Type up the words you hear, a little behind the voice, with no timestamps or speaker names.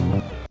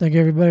Thank you,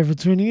 everybody, for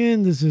tuning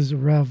in. This is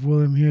Ralph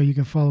William here. You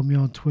can follow me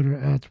on Twitter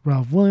at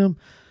Ralph William.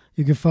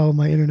 You can follow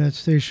my internet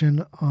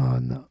station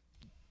on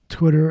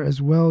Twitter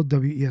as well,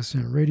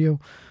 WESN Radio.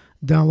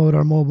 Download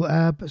our mobile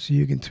app so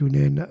you can tune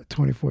in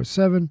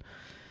 24/7.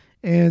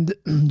 And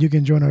you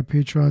can join our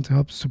Patreon to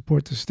help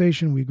support the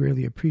station. We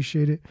greatly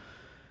appreciate it.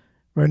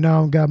 Right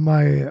now, I've got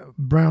my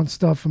brown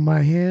stuff in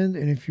my hand.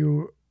 And if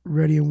you're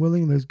ready and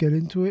willing, let's get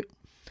into it.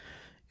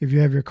 If you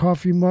have your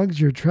coffee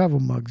mugs, your travel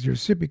mugs, your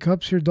sippy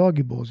cups, your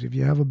doggy bowls, if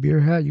you have a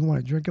beer hat, you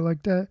want to drink it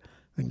like that,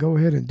 then go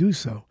ahead and do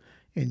so.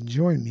 And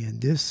join me in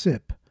this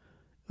sip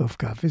of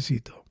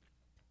cafecito.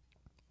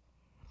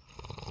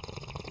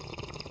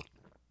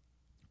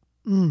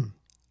 Now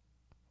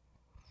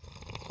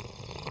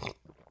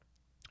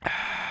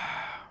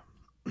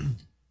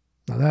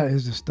that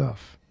is the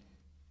stuff.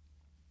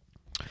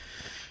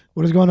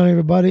 What is going on,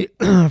 everybody,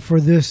 for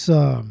this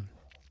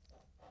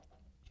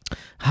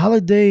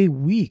holiday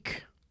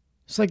week?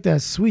 It's like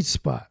that sweet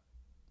spot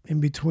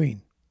in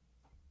between.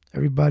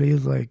 Everybody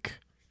is like,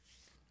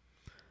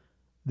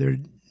 they're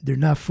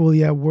not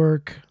fully at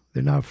work.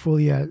 They're not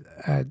fully at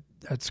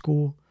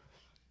school.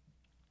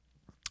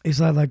 It's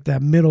not like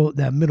that middle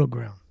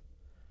ground.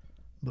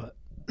 But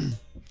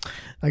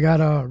I got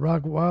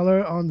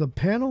Rockweiler on the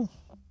panel.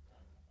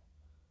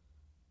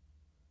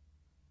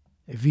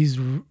 If he's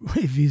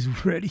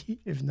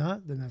ready, if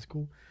not, then that's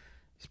cool.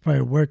 He's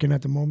probably working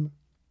at the moment.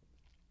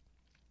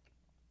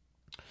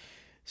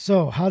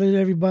 So, how did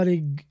everybody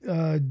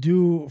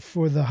do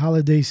for the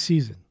holiday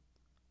season?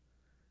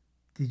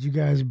 Did you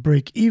guys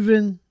break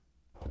even?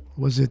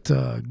 Was it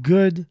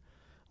good?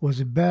 Was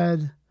it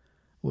bad?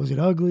 Was it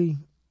ugly?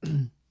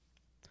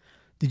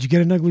 Did you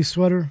get an ugly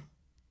sweater?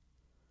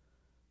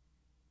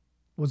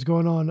 What's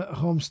going on,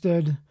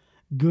 Homestead?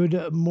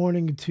 Good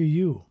morning to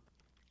you.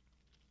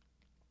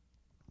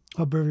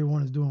 Hope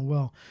everyone is doing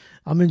well.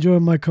 I'm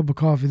enjoying my cup of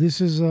coffee. This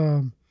is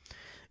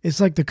it's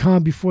like the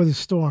calm before the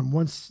storm.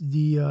 Once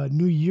the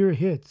new year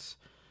hits,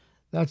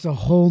 that's a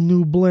whole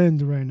new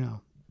blend right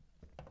now.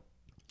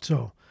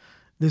 So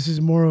this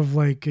is more of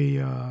like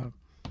a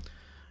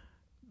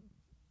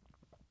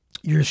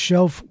your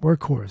shelf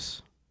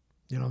workhorse.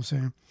 You know what I'm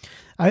saying?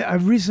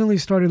 I've recently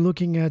started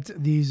looking at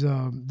these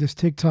this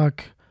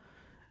TikTok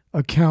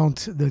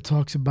account that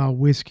talks about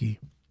whiskey.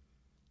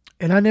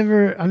 And I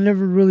never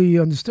really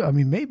understood. I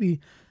mean, maybe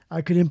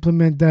I could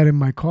implement that in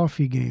my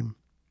coffee game.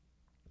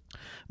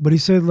 But he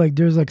said like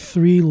there's like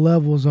 3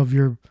 levels of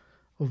your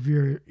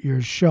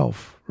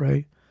shelf,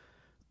 right?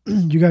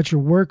 You got your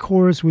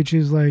workhorse, which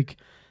is like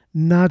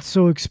not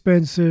so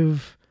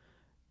expensive,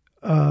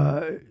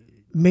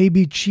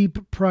 maybe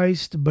cheap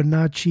priced, but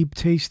not cheap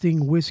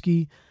tasting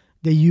whiskey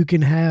that you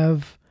can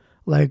have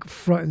like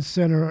front and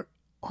center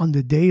on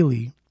the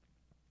daily,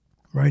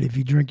 right? If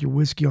you drink your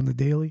whiskey on the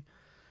daily.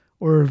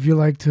 Or if you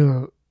like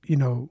to,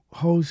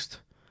 host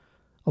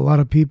a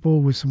lot of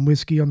people with some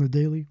whiskey on the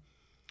daily.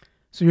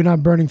 So you're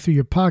not burning through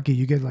your pocket.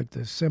 You get like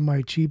the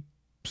semi-cheap,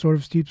 sort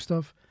of cheap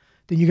stuff.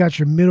 Then you got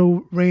your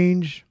middle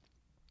range,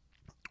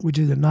 which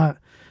is not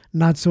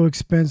so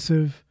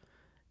expensive.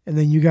 And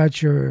then you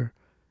got your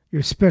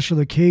special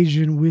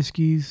occasion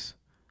whiskeys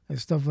and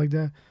stuff like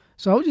that.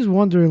 So I was just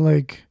wondering,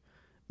 like,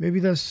 maybe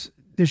there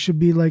should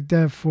be like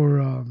that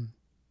for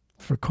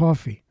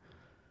coffee.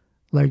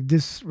 Like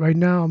this right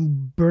now,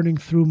 I'm burning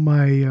through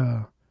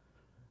my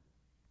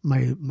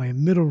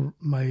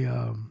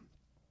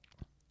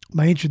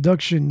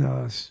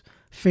introduction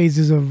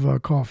phases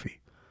of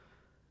coffee,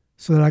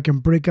 so that I can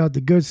break out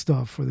the good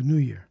stuff for the new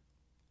year.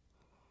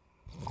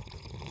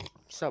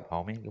 What's up,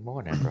 homie? Good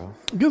morning, bro.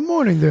 Good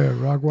morning there,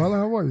 Rockweiler.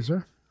 How are you,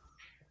 sir?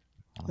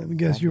 Let me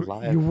guess, you're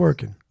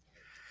working.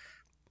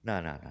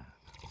 No.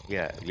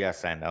 Yeah,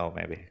 yes, I know.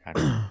 Maybe. I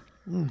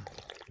know.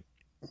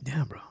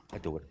 Yeah, bro. I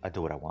do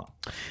what I want.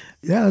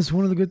 Yeah, that's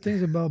one of the good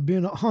things about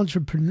being an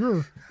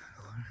entrepreneur.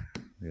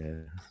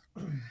 Yeah.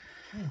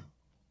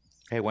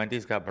 Hey,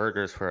 Wendy's got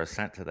burgers for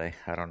 $1 today.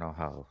 I don't know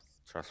how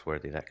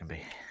trustworthy that can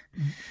be.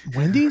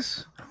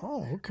 Wendy's?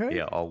 Oh, okay.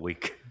 Yeah, all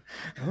week.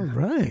 All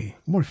right.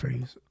 More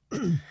phrase.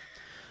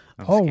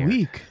 All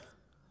week.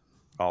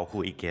 All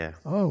week, yeah.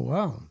 Oh,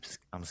 wow.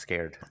 I'm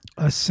scared.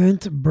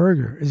 $1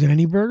 burger. Is it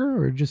any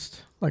burger or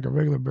just like a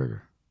regular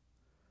burger?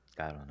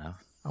 I don't know.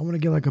 I want to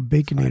get like a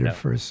Baconator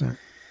for $1.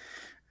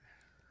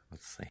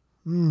 Let's see.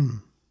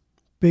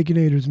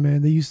 Baconators,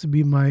 man. They used to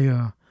be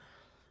my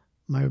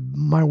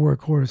my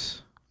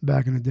workhorse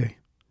back in the day.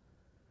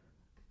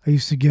 I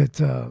used to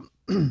get I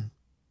don't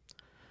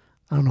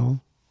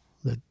know,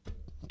 the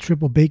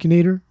triple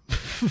Baconator.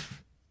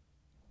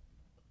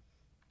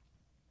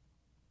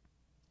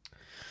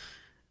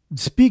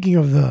 Speaking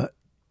of the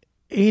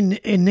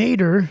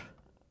Inator,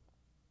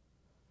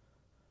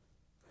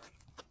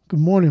 good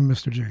morning,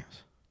 Mr.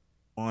 James.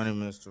 Morning,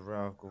 Mr.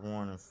 Ralph. Good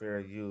morning,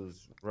 Fair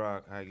Use.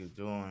 Rock, how you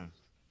doing?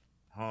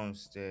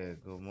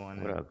 Homestead, good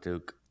morning. What up,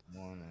 Duke? Good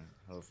morning.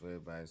 Hopefully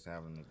everybody's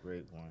having a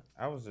great one.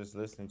 I was just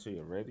listening to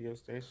your radio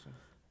station.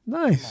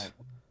 Nice. Like,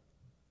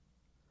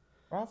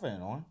 Ralph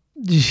ain't on.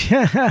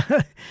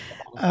 Yeah.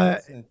 I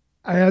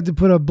had to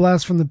put a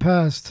blast from the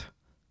past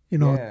you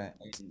know, Yeah,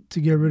 and to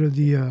get rid of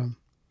the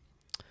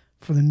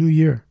for the new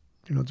year,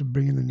 to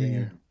bring in the new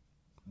year. and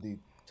the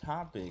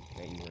topic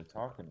that you were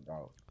talking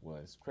about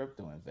was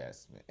crypto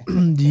investment.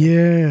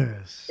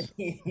 Yes.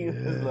 He was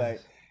Yes.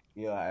 like,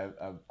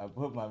 I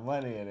put my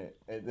money in it,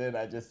 and then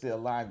I just see a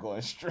line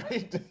going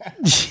straight down.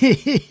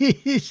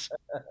 Jeez.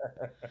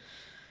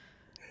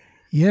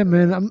 Yeah,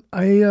 man.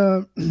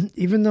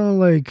 Even though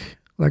like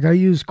I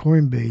use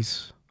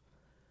Coinbase.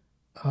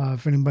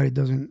 If anybody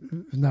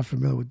doesn't is not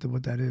familiar with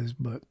what that is,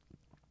 but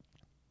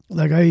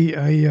like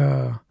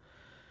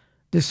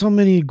there's so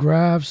many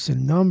graphs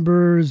and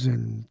numbers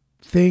and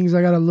things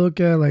I gotta look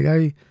at. Like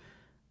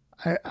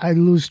I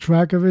lose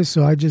track of it,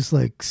 so I just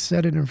like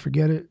set it and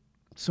forget it.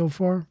 So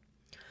far,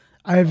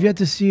 I have yet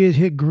to see it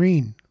hit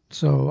green.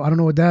 So I don't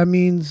know what that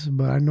means,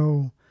 but I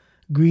know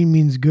green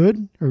means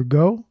good or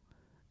go,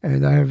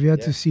 and I have yet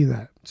Yeah, to see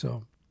that.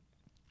 So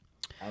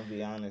I'll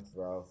be honest,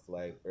 Ralph.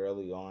 Like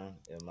early on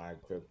in my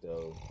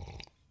crypto,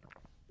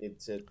 it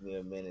took me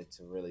a minute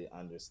to really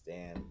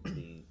understand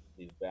the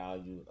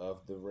value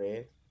of the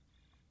red.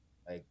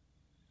 Like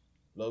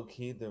low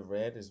key, the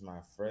red is my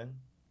friend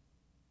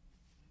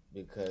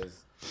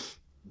because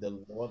the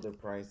lower the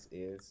price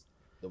is,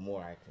 the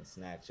more I can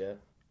snatch up.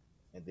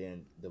 And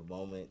then the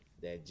moment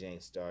that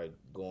Jane started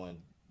going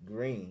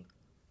green,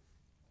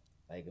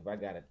 like if I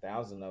got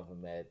 1,000 of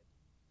them at,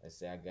 let's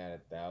say I got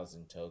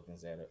 1,000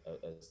 tokens at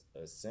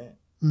a cent,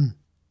 mm,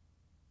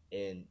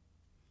 and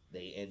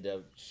they end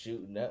up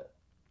shooting up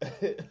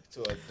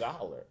to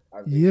 $1.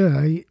 I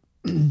mean,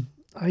 yeah,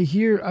 I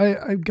hear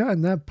I've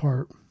gotten that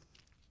part.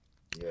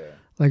 yeah,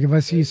 Like if I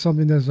see it,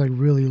 something that's like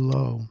really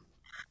low,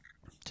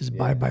 just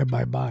buy, yeah, buy,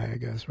 buy, buy. I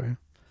guess, right?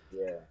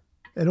 yeah.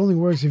 It only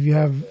works if you But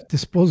have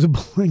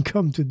disposable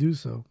income to do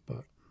so.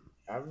 But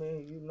I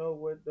mean, you know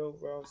what though,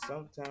 bro?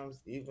 Sometimes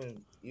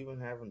even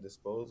having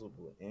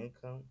disposable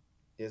income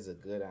is a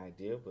good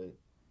idea, but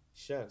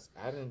shucks,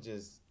 I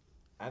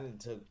didn't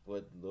took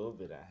what little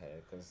bit I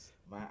had because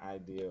my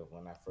idea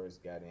when I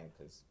first got in,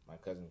 because my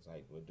cousin was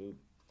like, "Well, dude,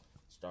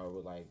 start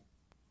with like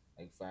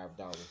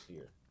 $5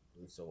 here,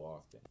 every so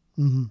often."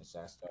 hmm And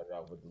so I started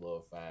off with the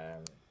little five,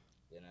 and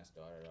then I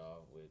started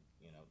off with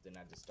then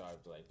I just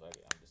started to like, fuck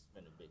it, I'm just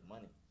spending big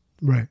money,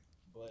 right,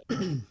 but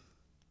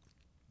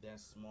that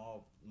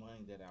small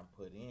money that I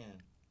put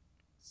in,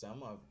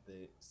 some of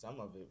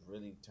it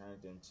really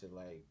turned into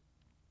like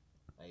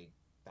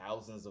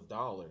thousands of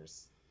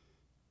dollars.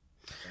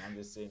 And I'm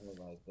just sitting here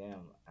like,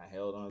 damn, I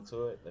held on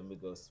to it, let me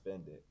go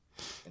spend it.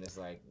 And it's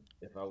like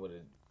if I would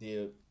have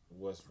did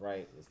what's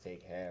right is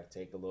take half,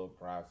 take a little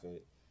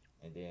profit,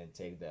 and then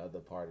take the other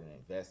part and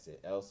invest it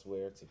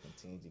elsewhere to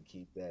continue to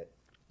keep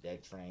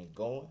that train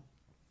going,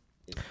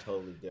 it's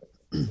totally different.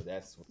 So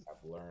that's what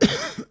I've learned.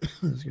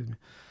 excuse me.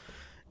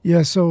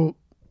 Yeah. So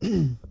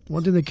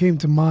one thing that came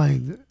to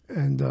mind,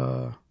 and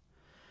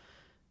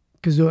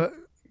because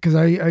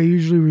I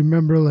usually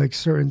remember like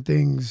certain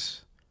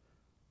things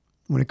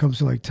when it comes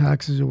to like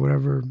taxes or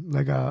whatever.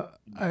 Like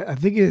I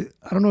think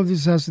I don't know if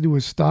this has to do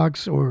with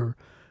stocks or,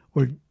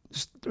 or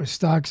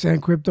stocks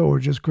and crypto or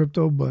just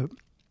crypto, but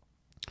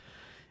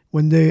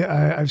when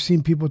I've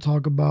seen people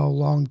talk about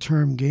long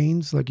term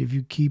gains, like if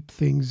you keep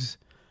things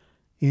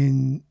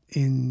in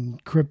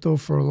crypto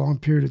for a long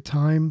period of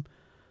time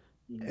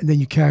Mhm. and then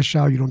you cash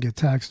out, you don't get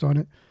taxed on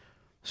it.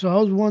 So I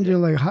was Yeah.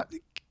 wondering, like, how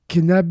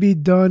can that be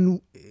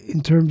done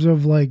in terms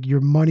of like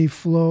your money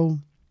flow?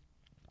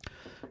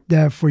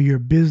 That for your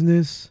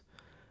business,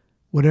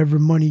 whatever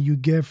money you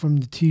get from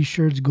the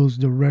T-shirts goes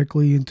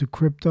directly into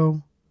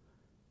crypto.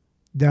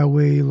 That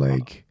way,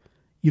 like,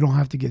 you don't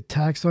have to get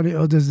taxed on it.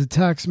 Or does the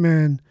tax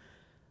man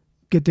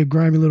get their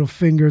grimy little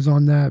fingers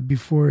on that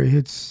before it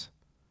hits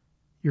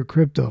your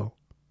crypto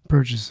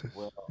purchases?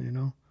 Well, You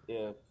know?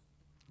 if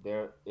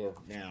if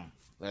now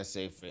let's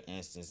say for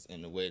instance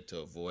in the way to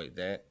avoid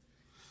that,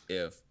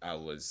 if I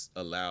was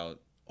allowed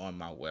on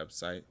my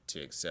website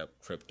to accept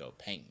crypto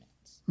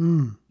payments.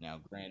 Mm. Now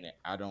granted,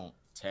 I don't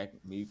tech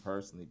me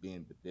personally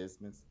being the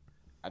business,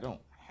 I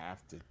don't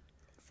have to,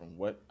 from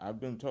what I've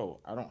been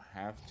told, I don't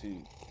have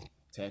to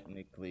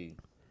technically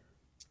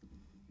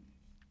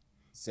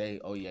say,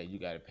 oh yeah, you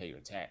gotta pay your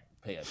tax,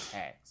 pay a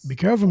Be tax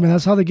careful, man.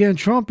 That's on, how they get in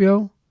Trump,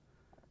 yo.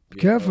 Be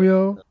yeah, careful,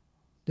 yo.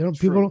 They don't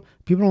true.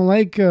 people don't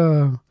like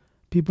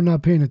people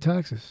not paying the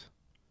taxes.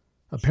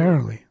 True.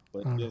 Apparently,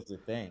 But I don't know. here's the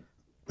thing.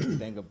 The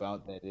thing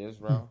about that is,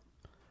 Ralph,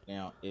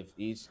 now if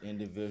each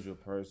individual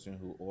person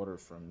who ordered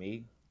from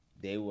me,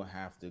 they will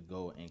have to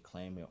go and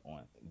claim it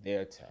on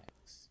their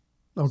tax.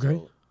 Okay,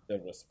 So the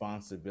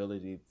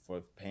responsibility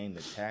for paying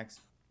the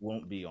tax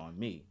won't be on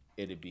me.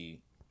 It'll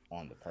be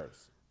on the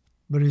person.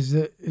 but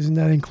isn't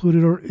that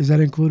included or is that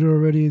included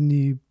already in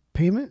the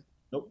payment?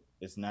 Nope.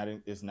 It's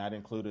not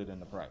included in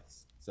the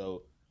price.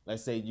 So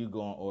let's say you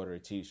go and order a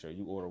t-shirt.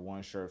 You order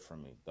one shirt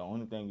from me. The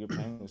only thing you're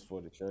paying is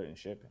for the shirt and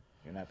shipping.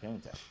 You're not paying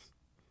tax.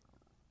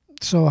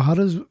 So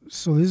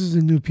this is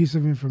a new piece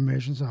of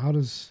information. So how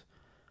does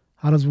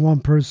one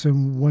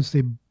person once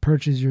they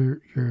purchase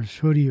your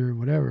hoodie or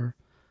whatever,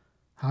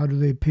 how do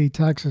they pay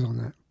taxes on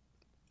that?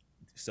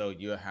 So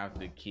you'll have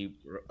to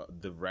keep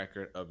the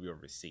record of your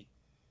receipt,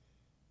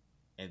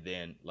 and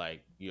then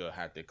like you'll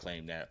have to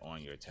claim that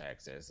on your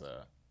tax as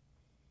a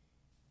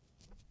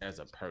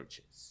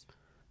purchase.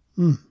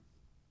 Mm,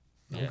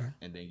 Yeah, okay.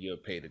 and then you'll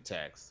pay the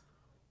tax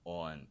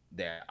on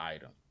that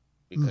item.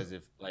 Mm, Because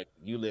if like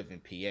you live in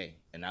PA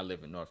and I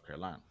live in North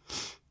Carolina,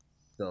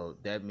 so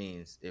that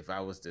means if I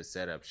was to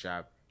set up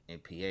shop in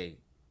PA,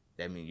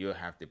 that means you'll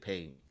have to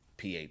pay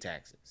PA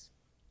taxes.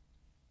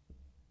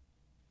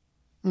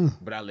 mm,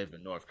 But I live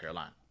in North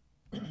Carolina,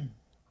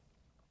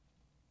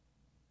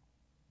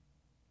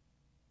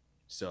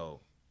 so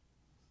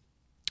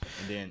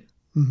and then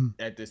mm,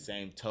 at the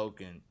same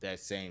token, that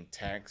same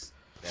tax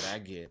that I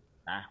get,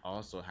 I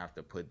also have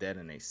to put that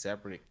in a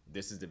separate.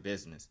 This is the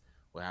business.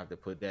 We'll have to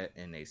put that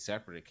in a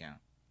separate account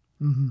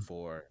mm,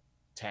 for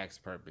tax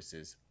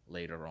purposes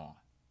later on.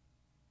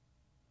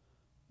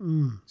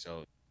 mm,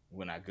 So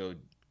when I go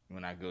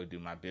when I go do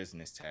my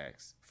business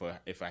tax for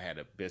if I had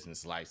a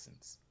business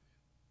license,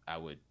 I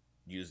would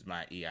use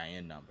my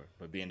EIN number.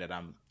 But being that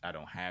I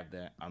don't have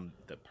that, I'm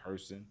the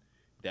person,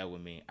 that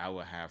would mean I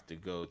would have to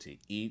go to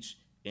each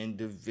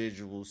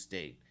individual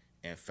state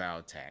and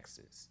file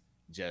taxes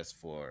just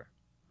for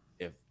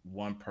if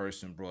one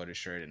person brought a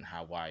shirt in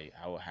Hawaii,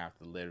 I would have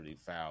to literally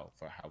file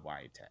for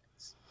Hawaii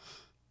tax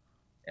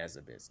as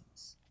a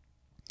business.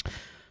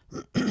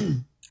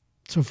 mm.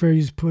 So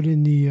Ferry's put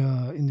in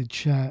the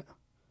chat.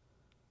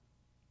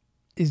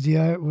 Is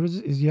the what is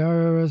it? Is the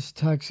IRS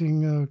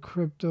taxing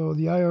crypto?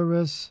 The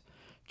IRS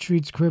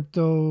treats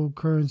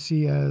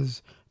cryptocurrency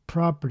as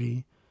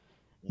property,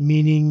 Mm-hmm.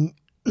 meaning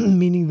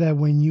meaning that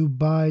when you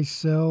buy,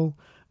 sell,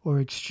 or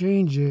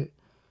exchange it,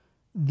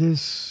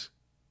 this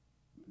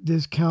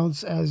this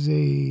counts as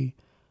a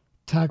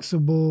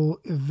taxable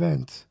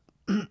event,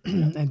 Yep.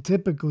 and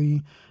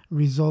typically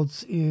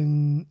results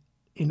in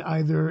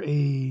either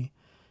a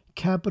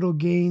capital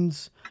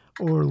gains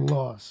or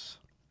loss.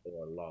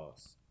 Or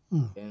loss.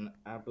 Mm. And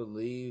I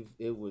believe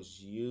it was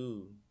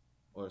you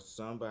or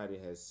somebody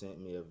has sent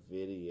me a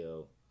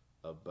video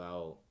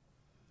about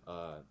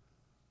uh,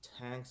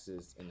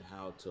 taxes and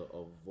how to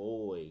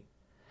avoid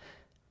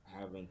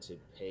having to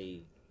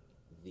pay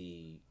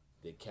the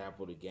the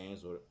capital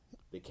gains or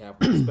the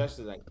capital,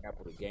 especially like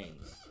capital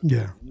gains.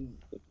 Yeah.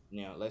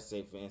 Now let's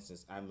say for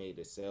instance I made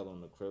a sale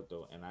on the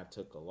crypto and I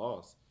took a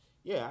loss.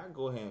 Yeah, I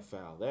go ahead and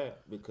file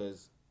that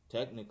because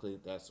technically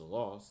that's a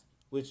loss,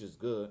 which is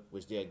good,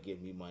 which they'll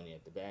give me money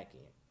at the back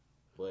end.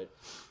 But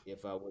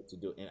if I were to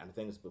do, and I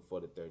think it's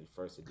before the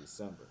 31st of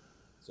December,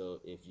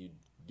 so if you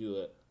do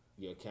it,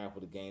 your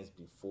capital gains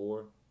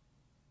before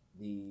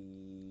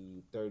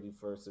the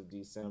 31st of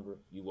December,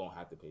 you won't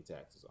have to pay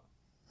taxes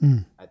on.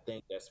 Mm. I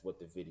think that's what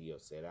the video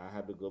said. I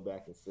had to go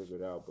back and figure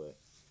it out, but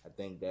I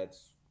think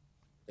that's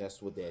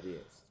what that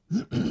is.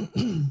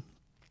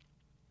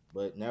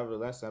 But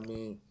nevertheless, I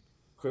mean,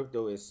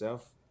 crypto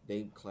itself,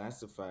 they don't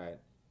classify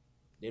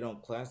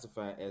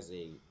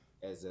it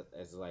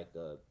as like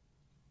a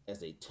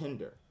as a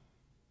tender.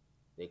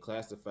 They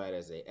classify it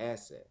as a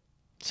asset,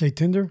 Say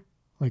Tinder,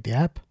 like the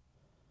app.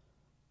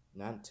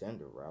 not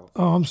tender, Ralph.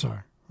 Oh, I'm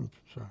sorry. I'm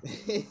sorry.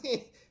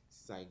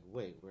 It's like,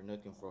 wait, we're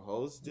looking for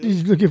hoes, dude.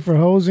 He's looking for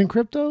hoes in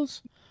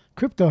cryptos.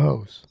 Crypto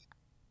hoes.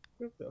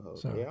 Crypto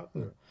hoes, they Sorry. out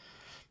there.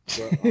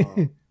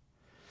 But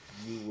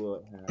you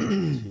will have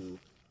to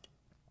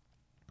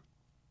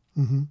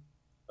Mm-hmm.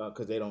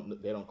 because they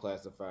don't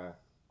classify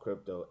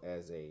crypto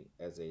as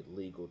a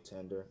legal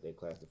tender. They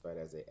classify it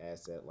as an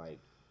asset like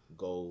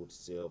gold,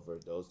 silver,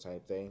 those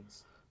type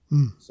things.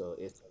 Mm. So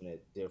it's in a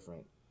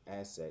different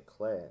asset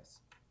class.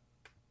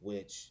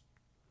 Which,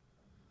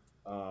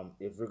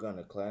 if we're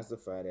gonna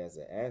classify it as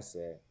an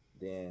asset,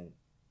 then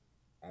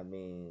I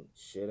mean,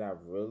 should I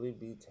really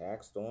be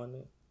taxed on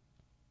it?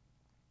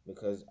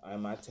 Because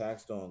am I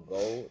taxed on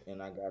gold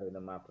and I got it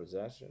in my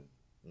possession?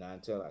 Not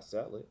until I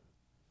sell it.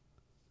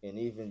 And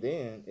even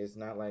then, it's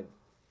not like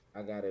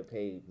I gotta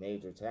pay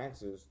major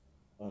taxes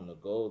on the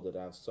gold that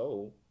I've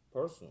sold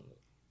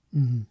personally.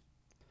 Mm-hmm.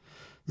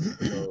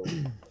 So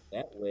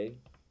that way,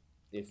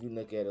 if you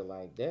look at it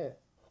like that,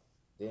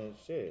 then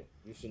shit,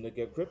 you should look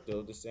at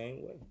crypto the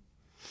same way.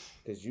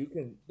 Because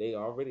they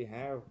already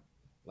have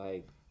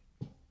like,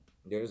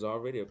 there's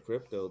already a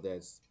crypto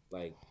that's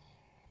like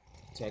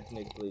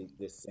technically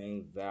the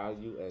same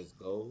value as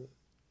gold.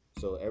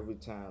 So every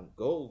time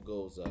gold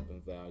goes up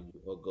in value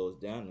or goes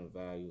down in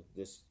value,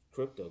 this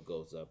crypto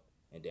goes up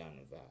and down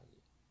in value.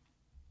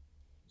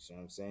 You see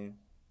what I'm saying?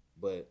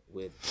 But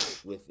with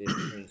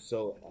it being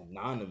so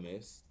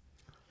anonymous,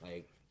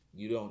 like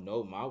you don't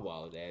know my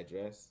wallet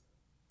address,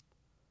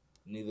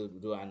 neither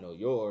do I know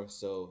yours.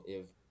 So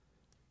if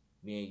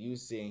me and you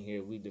sitting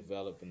here, we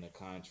developing the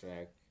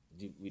contract,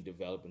 we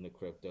developing the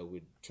crypto,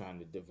 we're trying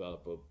to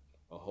develop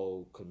a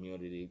whole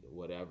community,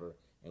 whatever,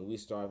 and we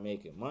start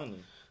making money,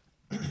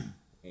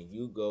 and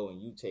you go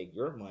and you take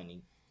your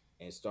money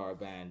and start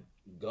buying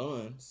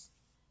guns,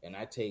 and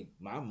I take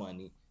my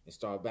money and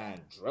start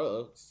buying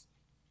drugs.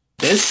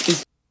 This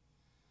is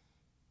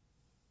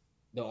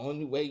the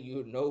only way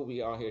you know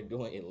we out here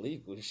doing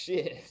illegal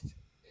shit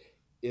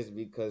is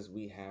because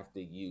we have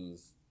to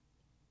use,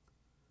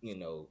 you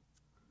know,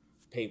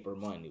 paper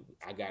money.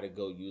 I got to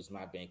go use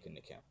my banking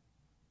account.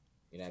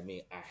 You know what I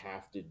mean? I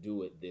have to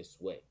do it this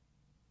way.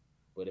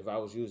 But if I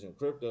was using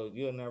crypto,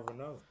 you'll never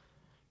know.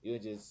 You'll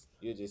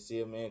just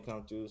see a man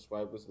come through,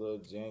 swipe his little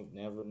jink,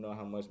 never know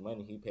how much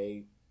money he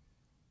paid.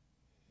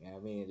 You know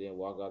what I mean? And then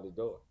walk out the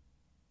door.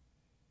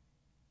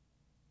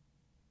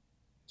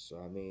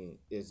 So I mean,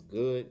 it's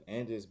good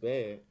and it's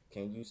bad.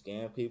 Can you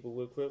scam people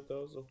with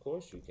cryptos? Of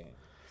course you can.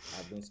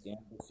 I've been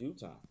scammed a few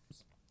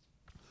times,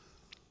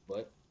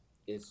 but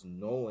it's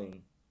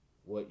knowing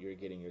what you're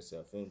getting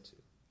yourself into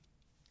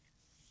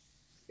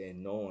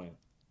and knowing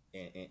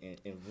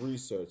and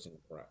researching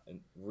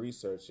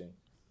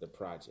the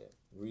project,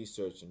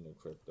 researching the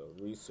crypto,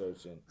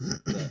 researching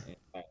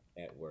that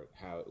network,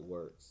 how it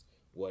works,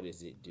 what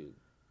does it do?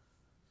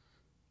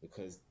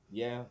 Because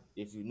yeah,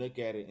 if you look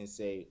at it and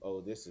say,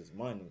 "Oh, this is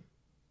money,"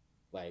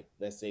 like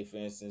let's say for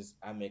instance,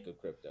 I make a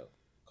crypto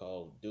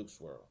called Duke's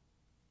World.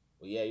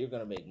 Well, yeah, you're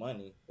gonna make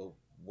money, but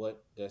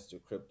what does the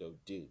crypto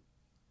do?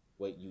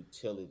 What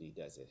utility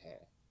does it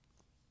have?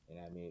 And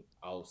I mean,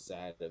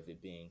 outside of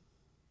it being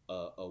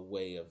a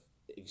way of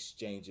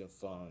exchanging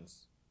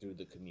funds through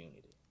the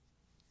community.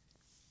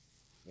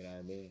 You know what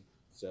I mean?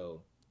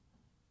 So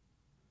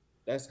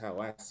that's how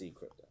I see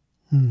crypto.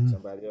 Hmm.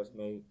 Somebody else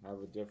may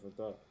have a different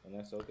thought, and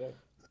that's okay.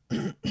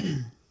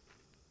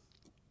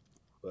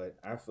 But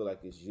I feel like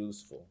it's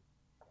useful,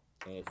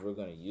 and if we're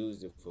gonna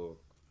use it for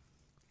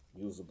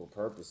usable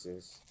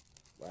purposes,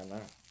 why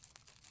not?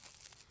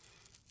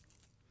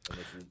 And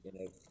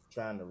if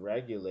trying to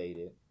regulate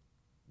it,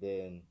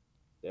 then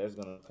there's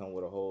gonna come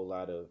with a whole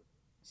lot of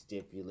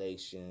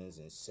stipulations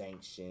and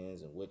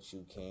sanctions and what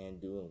you can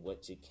do and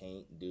what you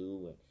can't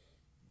do, and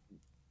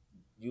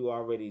you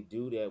already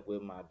do that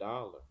with my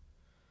dollar,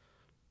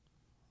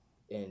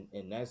 and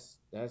that's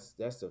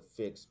a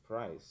fixed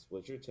price.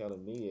 What you're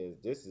telling me is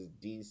this is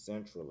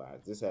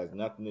decentralized. This has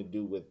nothing to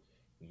do with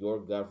your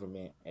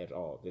government at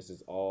all. This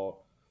is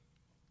all,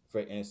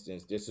 for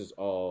instance, this is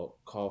all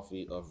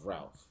coffee of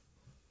Ralph.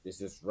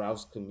 This is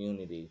Ralph's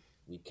community.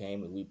 We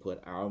came and we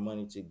put our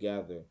money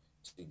together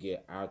to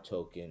get our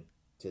token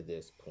to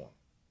this point.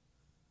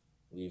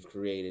 We've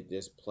created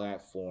this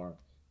platform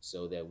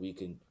so that we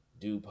can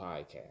do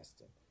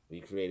podcasting. We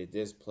created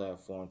this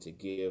platform to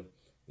give,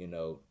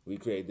 we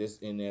created this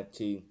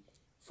NFT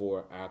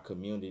for our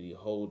community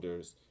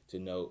holders to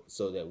know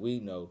so that we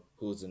know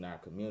who's in our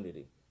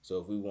community. So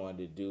if we wanted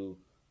to do,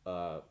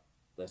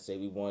 let's say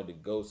we wanted to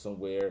go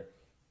somewhere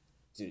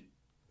to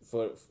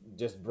for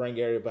just bring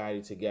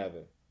everybody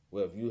together.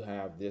 Well, if you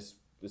have this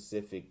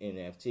specific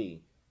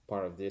NFT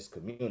part of this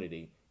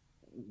community,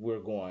 we're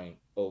going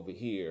over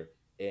here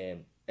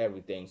and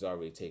everything's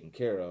already taken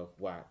care of.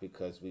 Why?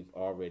 Because we've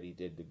already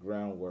did the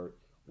groundwork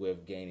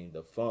with gaining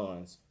the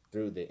funds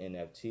through the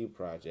NFT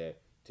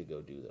project to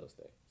go do those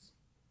things.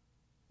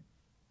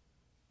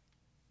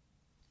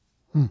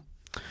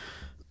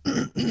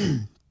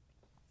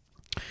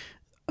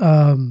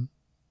 Um,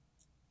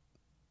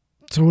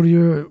 so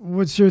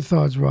what's your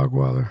thoughts,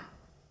 Rockwaller?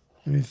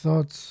 Any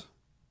thoughts?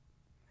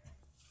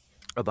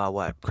 About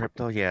what?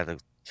 Crypto? Yeah,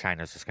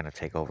 China's just gonna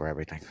take over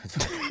everything.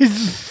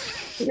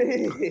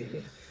 He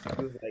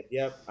was like,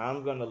 "Yep,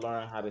 I'm gonna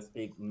learn how to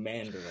speak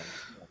Mandarin."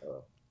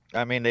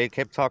 I mean, they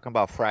kept talking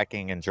about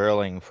fracking and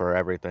drilling for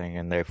everything,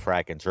 and they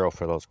frack and drill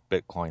for those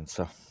bitcoins,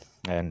 so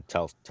and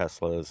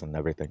Teslas and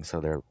everything. So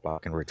they're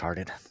fucking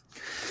retarded.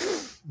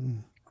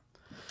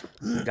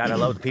 Gotta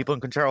love the people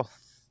in control.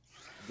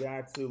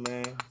 Got to,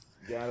 man.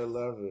 Gotta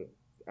love it.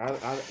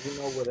 You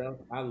know what else?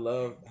 I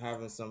love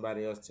having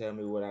somebody else tell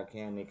me what I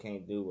can and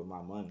can't do with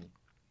my money.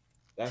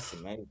 That's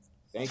amazing.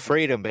 Thank you.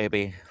 Freedom,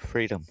 baby,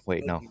 freedom. Wait,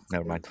 Thank no, you.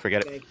 never mind.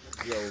 Forget it. Thank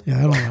you, Joe. Yeah,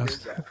 I don't Fucking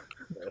last. God.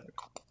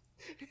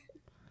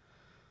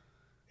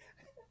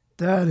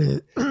 That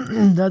is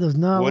that does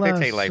not Would they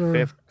last, take like sir.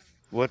 50?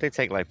 Would they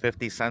take like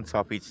 50 cents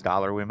off each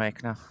dollar we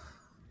make now?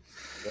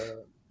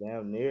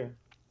 Damn near.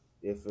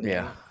 If it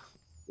Yeah.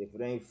 ain't, if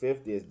it ain't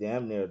 50, it's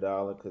damn near a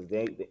dollar. Cause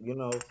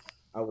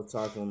I was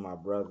talking with my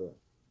brother,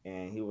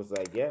 and he was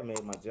like, "Yeah, man,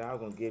 my job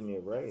gonna give me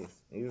a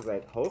raise." And he was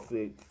like,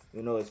 "Hopefully,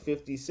 it's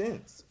 50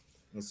 cents."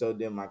 And so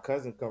then my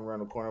cousin come around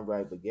the corner and be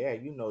like, "But yeah,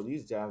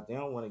 these jobs they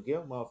don't want to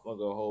give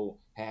motherfucker a whole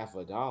half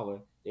a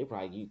dollar. They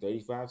probably give you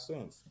 35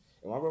 cents."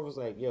 And my brother was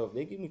like, "Yo, if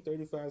they give me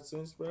 35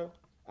 cents, bro,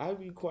 I'd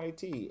be quite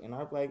tea, and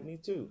I'd be like me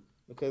too,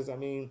 because I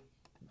mean."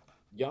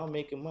 Y'all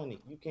making money.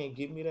 You can't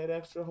give me that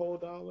extra whole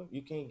dollar.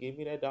 You can't give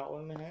me that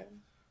dollar and a half.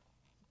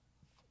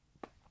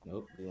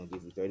 Nope, they're gonna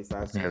give you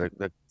 35 cents.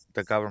 Yeah,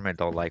 the government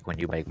don't like when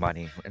you make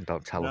money and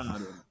don't tell No, them. they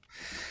don't.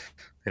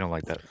 They don't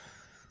like that.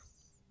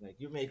 Like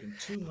you're making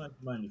too much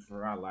money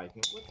for our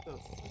liking. What the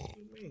fuck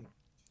you mean?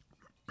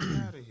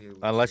 Get out of here with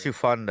Unless that. you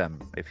fund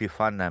them. If you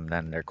fund them,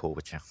 then they're cool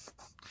with you.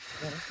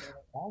 Yeah,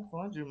 I'll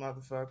fund you,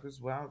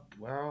 motherfuckers.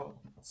 While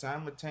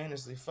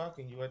simultaneously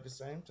fucking you at the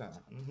same time.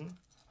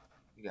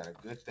 You got a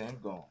good thing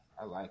going.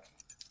 I like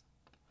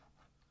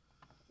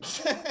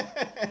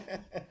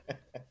it.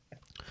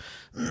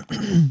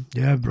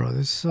 Yeah, bro.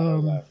 This I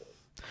love it.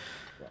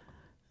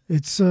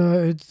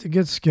 it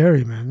gets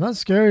scary, man. Not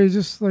scary, it's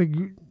just like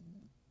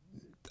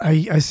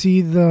I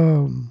see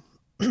the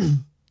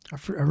I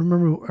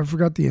remember I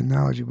forgot the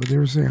analogy, but they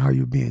were saying how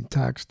you're being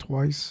taxed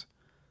twice.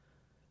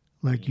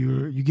 Like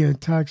Mm-hmm. you're getting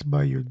taxed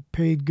by your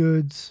paid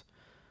goods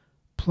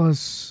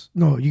plus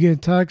no, you're getting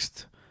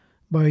taxed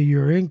by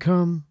your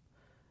income,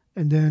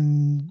 and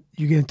then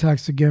you're getting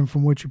taxed again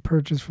from what you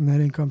purchased from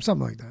that income,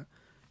 something like that.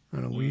 I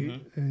don't know. We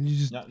Mm-hmm. and you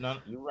just No, no,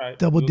 you're right.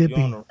 double You're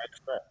on the dipping. right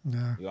track.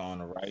 Yeah. You're on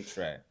the right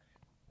track.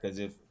 Because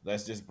if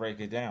let's just break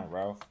it down,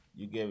 Ralph.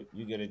 You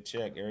get a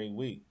check every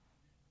week.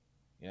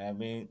 You know what I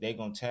mean? They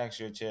gonna tax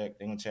your check.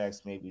 They gonna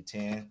tax maybe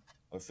 10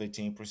 or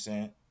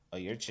 15% of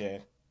your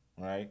check,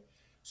 right?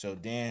 So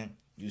then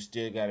you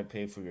still gotta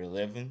pay for your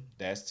living.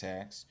 That's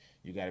tax.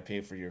 You gotta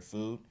pay for your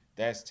food.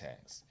 That's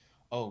tax.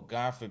 Oh,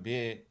 God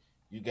forbid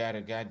you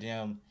gotta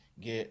goddamn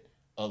get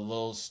a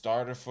little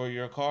starter for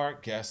your car.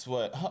 Guess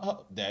what?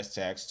 That's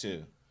tax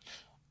too.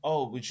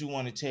 Oh, but you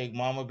want to take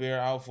Mama Bear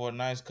out for a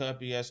nice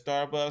cuppa at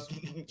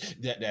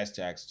Starbucks? That's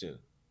tax too.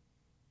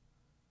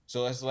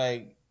 So it's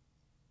like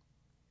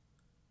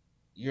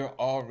you're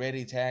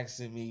already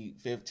taxing me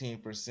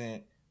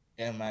 15%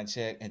 in my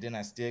check, and then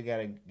I still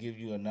gotta give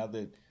you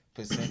another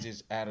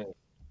percentage out of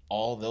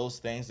all those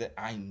things that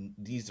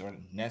these are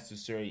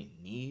necessary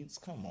needs.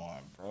 Come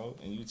on, bro.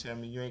 And you tell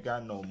me you ain't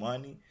got no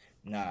money?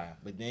 Nah.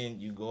 But then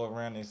you go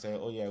around and say,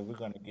 oh yeah, we're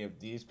gonna give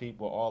these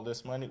people all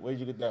this money. Where'd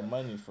you get that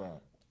money from?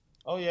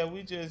 Oh yeah,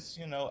 we just,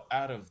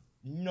 out of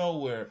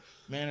nowhere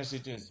managed to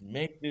just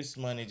make this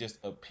money just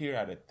appear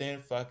out of thin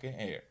fucking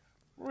air.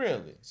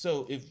 Really?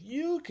 So if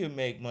you can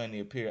make money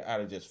appear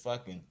out of just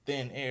fucking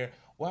thin air,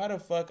 why the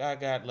fuck I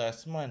got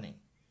less money?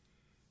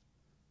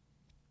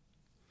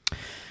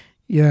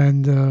 Yeah,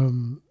 and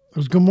it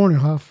was good morning,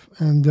 Huff.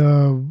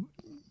 And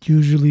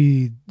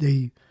usually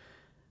they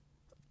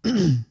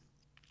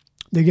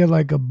get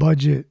like a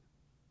budget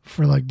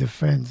for like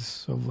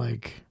defense of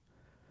like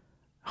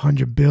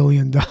 $100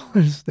 billion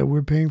that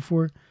we're paying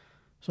for.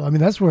 So I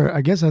mean, that's where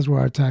I guess that's where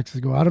our taxes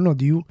go. I don't know.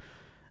 Do you?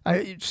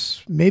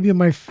 Maybe it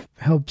might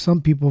help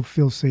some people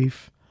feel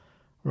safe,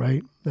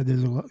 right? That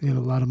there's a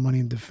lot of money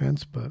in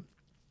defense, but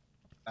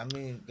I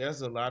mean,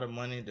 there's a lot of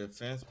money in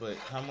defense, but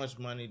how much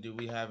money do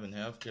we have in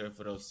healthcare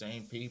for those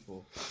same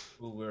people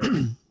who were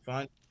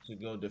funded to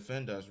go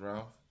defend us,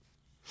 Ralph?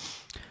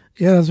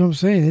 yeah, that's what I'm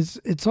saying.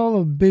 It's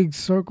all a big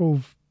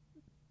circle.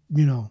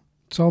 You know,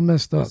 it's all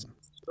messed up. It's a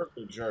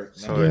circle jerk,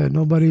 So man. Yeah,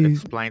 nobody.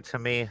 explain to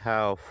me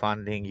how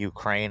funding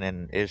Ukraine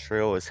and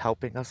Israel is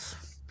helping us.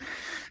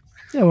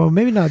 Yeah, well,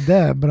 maybe not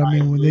that, but I I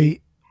mean, when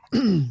agree. they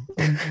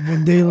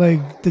when they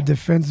like the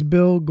defense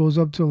bill goes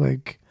up to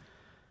like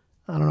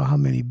I don't know how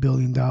many $1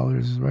 billion,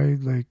 right?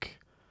 Like,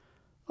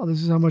 oh,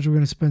 this is how much we're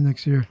gonna spend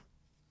next year.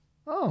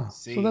 Oh, so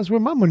See, that's where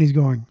my money's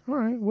going. All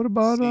right.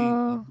 see,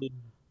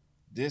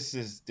 this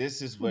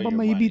is What where about your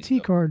my money's EBT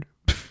going. card?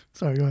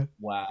 Sorry, go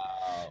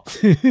Wow.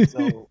 ahead.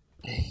 So,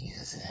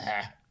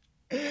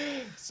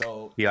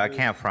 so Yeah, I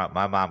can't front.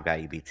 My mom got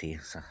EBT.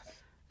 So.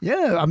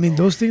 Yeah, I mean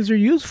so those things are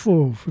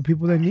useful for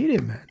people that need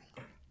it, man.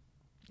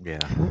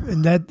 Yeah.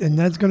 And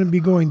that's gonna be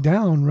going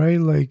down, right?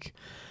 Like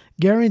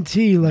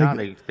guarantee, No, like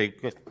they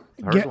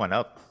hers get. went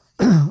up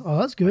Oh,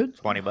 that's like good.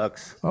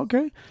 $20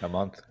 Okay, a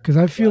month. because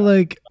I feel wow,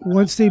 like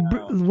wow,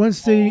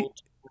 whole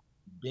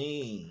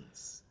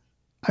beans.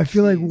 I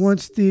feel like Jeez.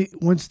 once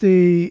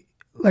they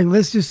like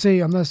let's just say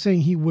I'm not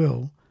saying he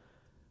will.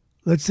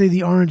 Let's say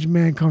the Orange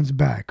Man comes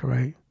back,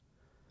 right?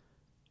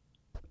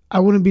 I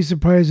wouldn't be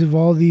surprised if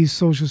all these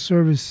social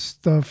service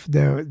stuff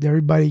that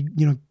everybody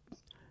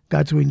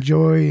got to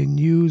enjoy and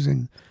use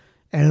and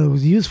it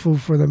was useful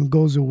for them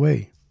goes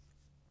away.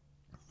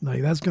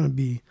 Like that's gonna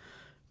be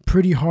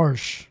pretty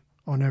harsh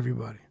on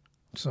everybody.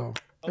 So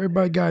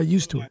everybody Okay. got So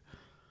used to it.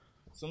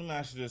 let me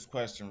ask you this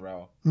question,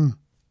 Ralph. Mm,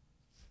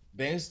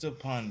 Based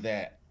upon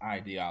that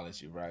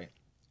ideology, right?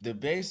 The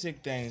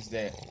basic things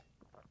that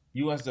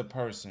you as a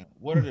person,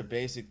 what are the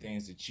basic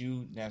things that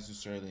you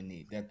necessarily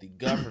need that the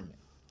government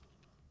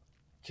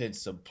could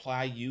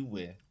supply you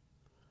with,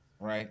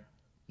 right?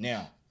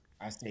 Now,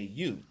 I say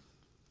you,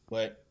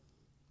 but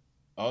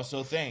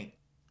also think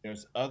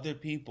there's other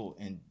people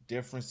in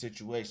different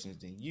situations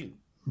than you.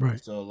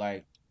 right. So,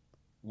 like,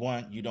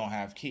 one, you don't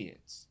have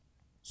kids.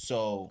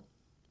 So,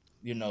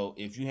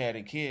 if you had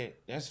a kid,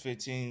 that's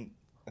 15,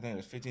 I think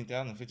it's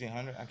 15,000,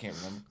 1,500. I can't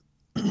remember.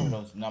 One of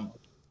those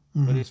numbers.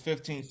 But Hmm. it's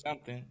 15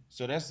 something.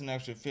 So that's an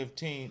extra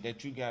 15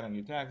 that you got on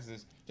your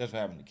taxes just for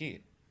having a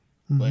kid.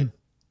 Hmm. But,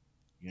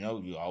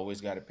 you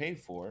always got to pay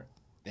for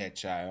that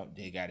child.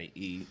 They got to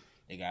eat.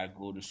 They got to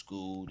go to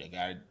school. They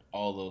got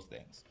all those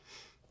things.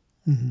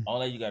 Hmm. All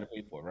that you got to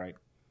pay for, right?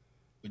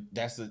 But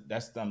that's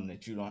something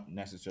that you don't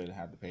necessarily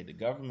have to pay. The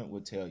government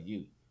will tell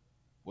you,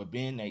 well,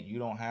 being that you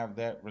don't have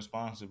that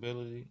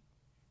responsibility,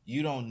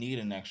 you don't need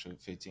an extra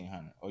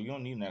 1,500 or you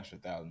don't need an extra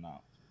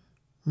 $1,000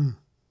 Hmm.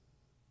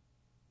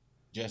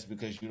 just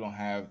because you don't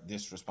have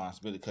this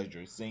responsibility because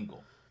you're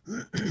single.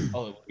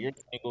 Oh, you're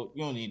single,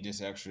 you don't need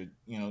this extra,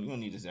 you don't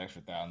need this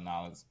extra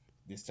 $1,000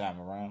 this time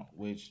around,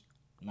 which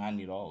I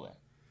need all that.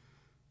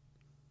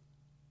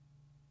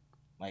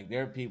 Like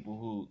there are people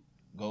who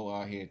go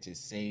out here to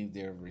save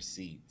their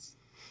receipts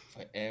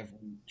for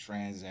every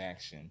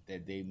transaction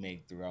that they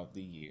make throughout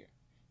the year,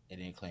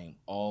 and then claim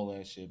all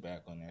that shit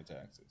back on their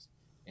taxes.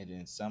 And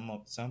then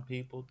some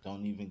people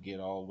don't even get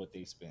all what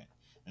they spent,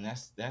 and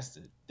that's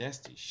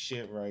the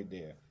shit right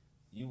there.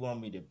 You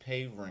want me to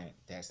pay rent?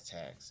 That's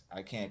tax.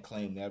 I can't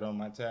claim that on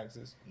my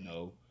taxes.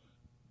 No,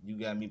 you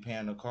got me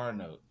paying a car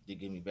note to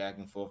get me back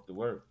and forth to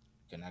work.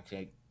 Can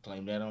I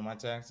claim that on my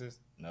taxes?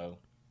 No.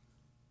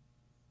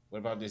 What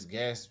about this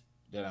gas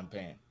that I'm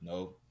paying?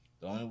 No.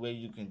 The only way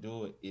you can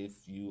do it if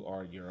you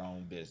are your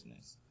own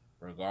business,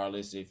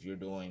 regardless if you're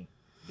doing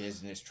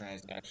business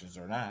transactions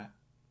or not.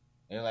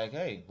 They're like,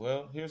 hey,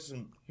 well, here's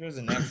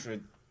an extra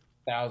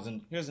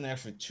thousand, here's an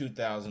extra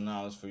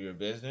 $2,000 for your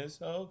business.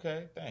 Oh,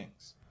 okay,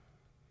 thanks.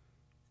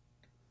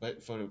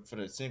 But for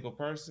the single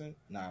person,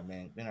 nah,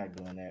 man, they're not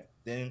doing that.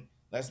 Then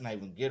let's not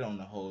even get on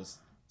the whole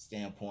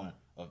standpoint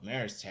of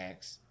marriage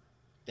tax.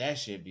 That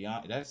shit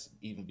beyond that's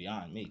even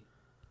beyond me.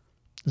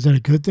 Is that a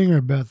good thing or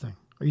a bad thing?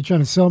 Are you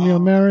trying to sell me on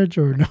Um, marriage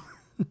or no?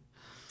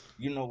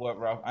 you know what,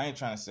 Ralph? I ain't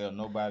trying to sell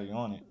nobody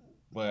on it,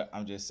 but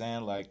I'm just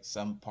saying like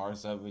some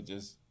parts of it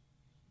just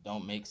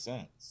don't make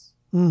sense,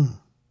 Mm,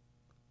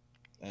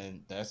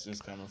 and that's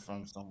just coming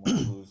from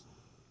someone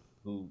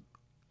who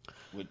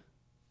would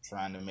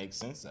trying to make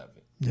sense of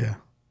it. yeah.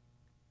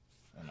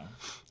 You know?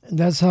 And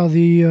that's how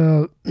the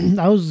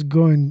I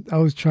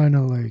was trying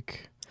to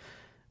like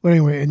but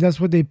anyway, and that's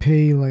what they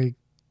pay like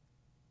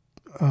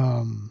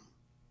um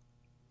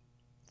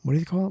what do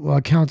you call it? Well,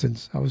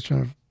 accountants. I was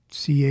trying to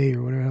CA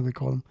or whatever they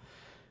call them.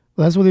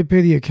 Well, that's what they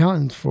pay the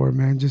accountants for,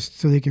 man, just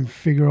so they can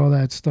figure all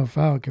that stuff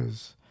out.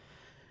 Because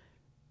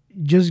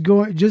just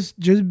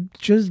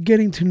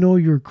getting to know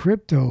your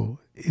crypto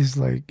is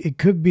like it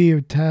could be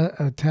a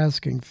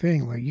tasking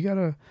thing. Like you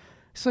gotta,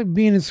 it's like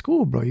being in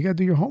school, bro. You gotta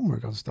do your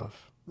homework on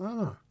stuff. I don't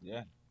know.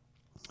 Yeah.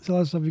 It's a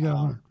lot of stuff you gotta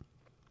Um,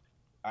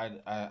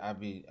 learn. I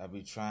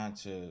be trying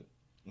to,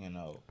 you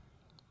know,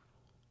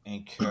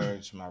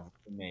 encourage my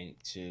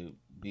roommate to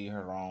be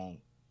her own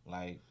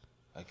like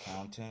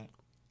accountant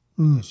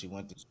Mm, because she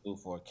went to school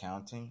for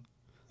accounting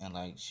and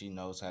like she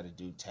knows how to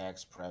do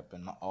tax prep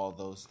and all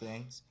those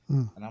things.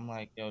 mm. And I'm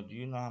like, yo, do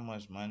you know how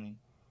much money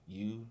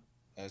you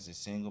as a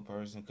single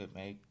person could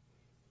make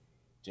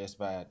just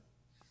by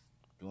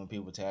doing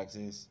people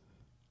taxes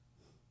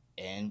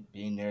and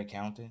being their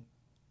accountant?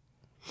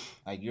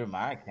 Like you're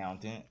my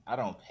accountant. I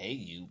don't pay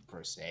you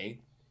per se,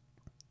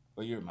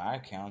 but you're my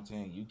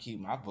accountant. You keep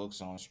my books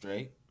on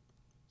straight.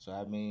 So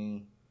I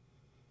mean,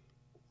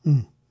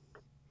 Mm.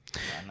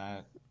 why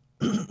not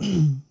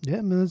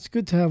Yeah, man, it's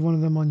good to have one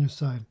of them on your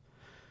side.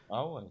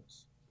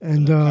 always an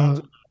And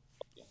accountant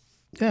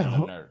yeah,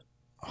 and a nurse?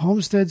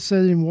 Homestead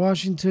said in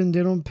Washington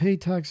they don't pay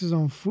taxes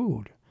on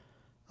food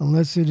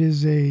unless it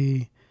is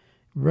a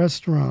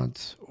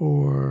restaurant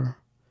or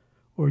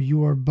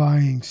you are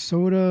buying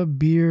soda,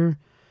 beer,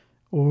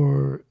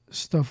 or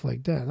stuff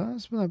like that.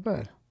 That's not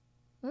bad.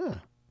 Yeah,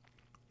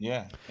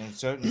 Yeah, in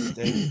certain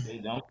states they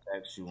don't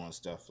tax you on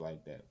stuff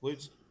like that,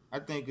 which I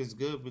think is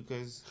good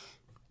because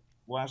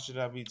why should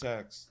I be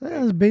taxed? yeah, Like,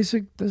 that's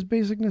basic. That's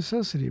basic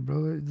necessity,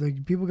 bro.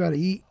 Like people gotta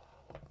eat.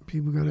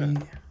 People gotta yeah, eat. if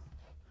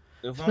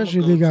I'm gonna Especially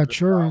if they go to got the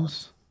dollar,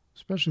 insurance.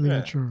 Especially if they got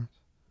yeah, insurance.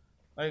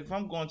 like if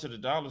I'm going to the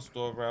dollar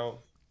store, Ralph,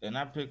 and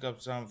I pick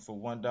up something for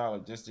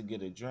 $1 just to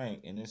get a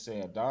drink, and it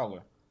say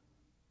 $1,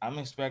 I'm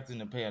expecting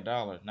to pay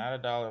 $1,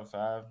 not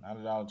 $1.05, not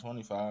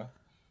 $1.25,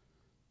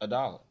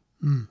 $1,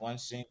 Mm, 1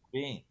 cent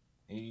bean.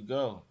 Here you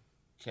go,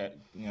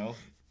 you know,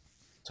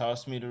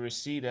 toss me the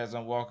receipt as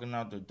I'm walking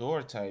out the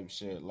door, type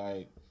shit.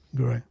 Like,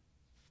 right.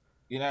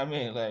 you know what I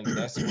mean? Like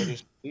that's what it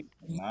should be.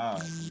 Nah,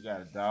 you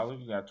got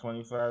 $1, you got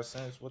 25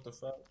 cents. What the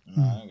fuck?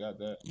 Nah, Mm. I ain't got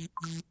that.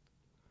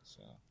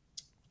 So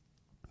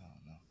I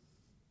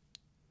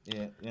don't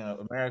know. Yeah,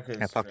 America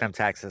And is fuck them strange.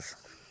 taxes.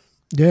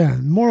 Yeah.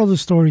 Moral of the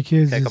story,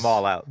 kids, Take them is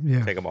all out.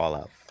 yeah. Take them all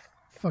out.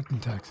 Fuck them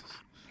taxes.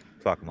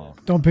 Fuck them Yeah, all.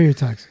 Don't pay your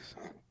taxes.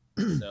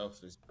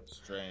 itself is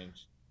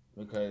strange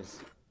because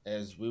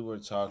as we were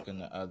talking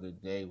the other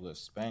day with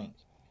Spank,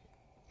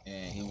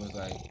 and he was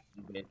like,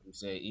 he basically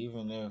said,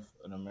 even if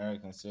an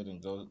American citizen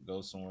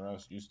go somewhere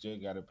else, you still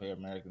got to pay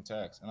American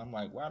tax. And I'm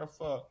like, why the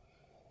fuck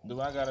do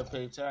I got to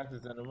pay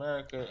taxes in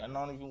America and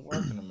don't even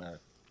work in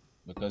America?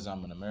 Because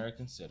I'm an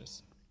American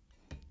citizen.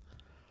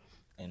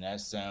 And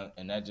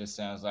that just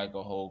sounds like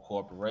a whole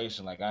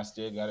corporation. Like I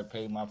still gotta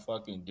pay my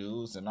fucking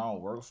dues and I don't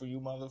work for you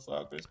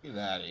motherfuckers. Get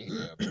out of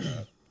here,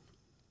 bro.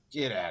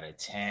 Get out of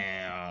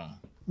town.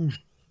 Mm.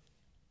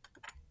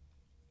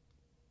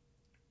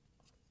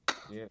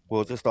 Yeah.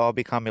 We'll just all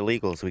become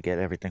illegals. We get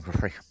everything for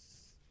free.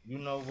 You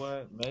know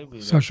what?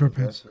 Maybe Such that's short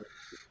what that's pants.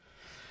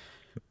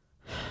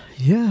 what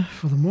Yeah,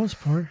 for the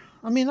most part.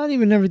 I mean, not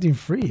even everything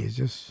free. It's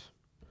just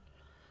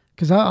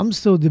because I'm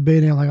still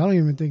debating. Like, I don't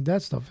even think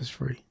that stuff is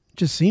free. It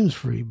just seems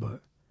free,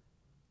 but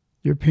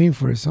you're paying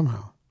for it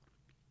somehow.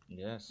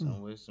 yeah, Mm.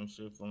 some way, some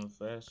shit from the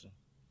fashion.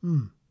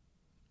 Mm.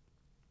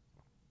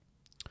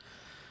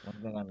 One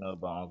thing I know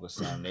about Uncle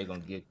Sam, they gonna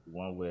get you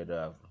one way or the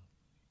other.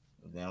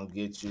 If they don't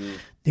get you,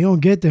 They don't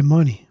get their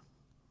money.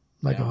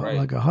 right.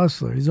 like a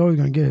hustler. He's always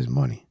gonna get his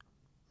money.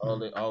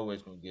 They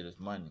always gonna get his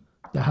money.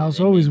 The And house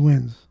they always make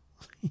wins.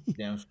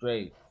 damn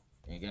straight.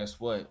 And guess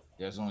what?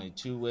 There's only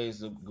two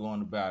ways of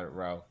going about it,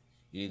 Ralph.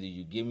 Either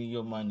you give me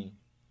your money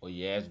or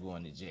your ass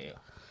going to jail.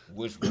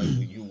 Which one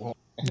do you want?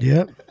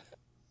 Yep.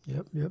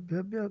 Yep.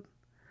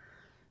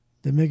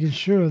 They're making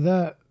sure of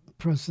that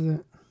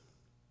precedent.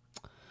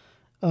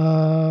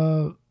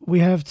 We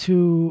have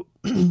to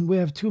we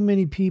have too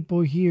many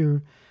people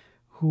here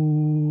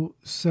who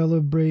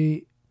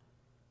celebrate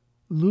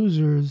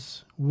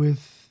losers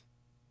with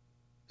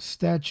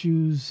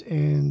statues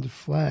and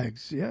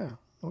flags. Yeah,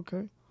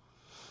 okay,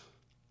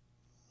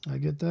 I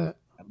get that.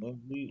 I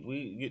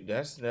mean,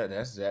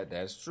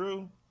 that's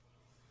true.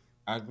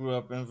 I grew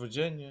up in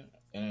Virginia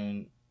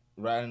and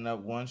riding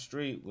up one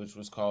street, which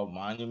was called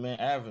Monument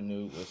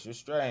Avenue, which is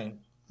strange.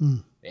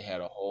 Mm, They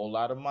had a whole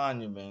lot of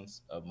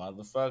monuments of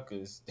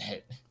motherfuckers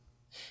that,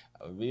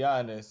 I'll be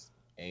honest,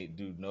 ain't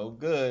do no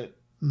good.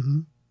 mm-hmm.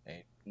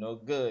 Ain't no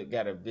good.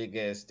 Got a big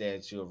ass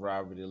statue of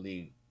Robert E.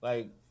 Lee.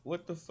 Like,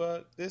 what the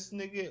fuck? This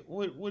nigga,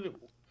 why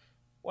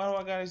do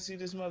I gotta see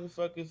this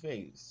motherfucking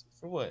face?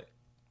 For what?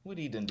 What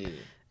he done did?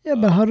 Yeah,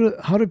 but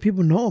how do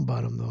people know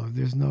about him though? If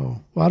there's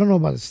no, well, I don't know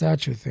about the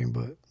statue thing,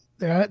 but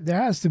there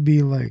has to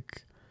be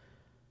like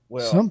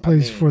Well, some I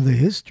place mean, for the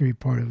history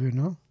part of it,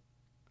 no?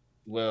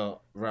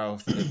 well,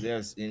 Ralph, if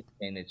there's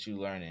anything that you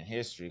learn in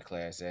history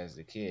class as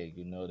a kid,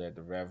 you know that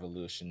the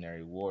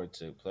Revolutionary War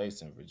took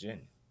place in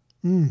Virginia.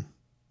 Mm,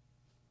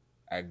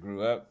 I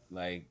grew up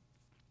like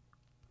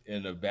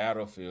in the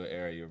battlefield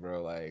area,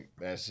 bro. Like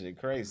that shit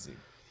crazy.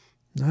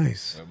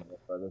 nice.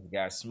 Where motherfuckers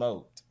got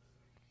smoked.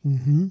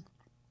 Mm-hmm.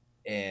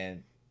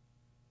 And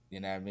you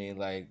know what I mean?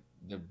 Like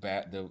the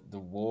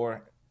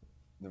war,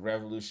 the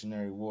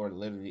Revolutionary War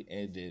literally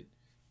ended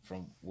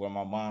from where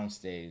my mom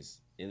stays.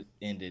 It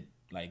ended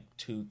like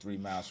 2-3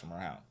 miles from her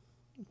house.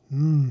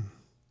 Mm,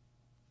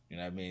 You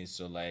know what I mean?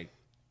 So like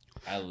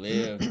I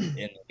live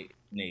in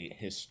a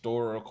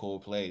historical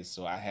place,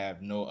 so I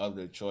have no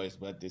other choice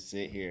but to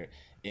sit here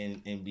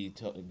and be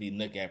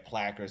look at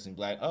placards and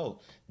be like, oh,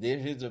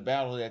 this is a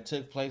battle that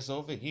took place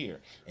over here,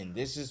 and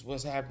this is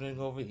what's happening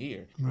over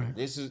here, right. and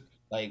this is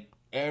like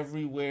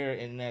everywhere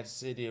in that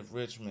city of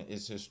Richmond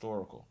is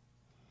historical.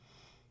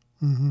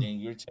 Mm-hmm. And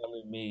you're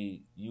telling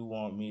me you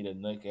want me to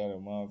look at a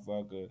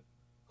motherfucker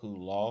who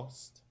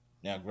lost?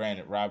 Now,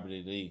 granted, Robert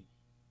E. Lee,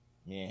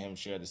 me and him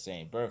share the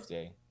same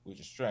birthday, which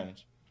is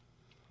strange,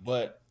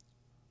 but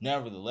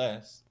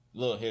nevertheless,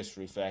 little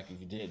history fact if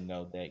you didn't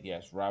know that,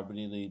 yes, Robert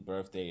E. Lee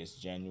birthday is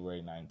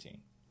January 19th.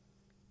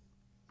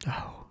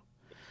 Oh,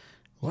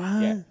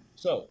 Yeah. what?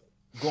 So,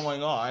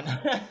 going on.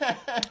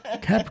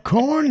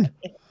 Capricorn?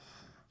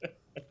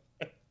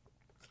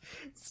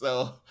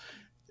 So,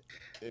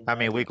 I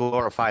mean, we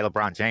glorify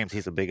LeBron James.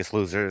 He's the biggest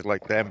loser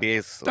like the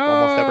NBA's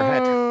almost ever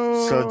had.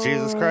 So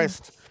Jesus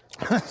Christ.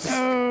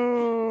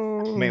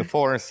 I mean,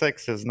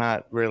 4-6 is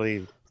not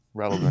really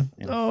relevant.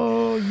 You know?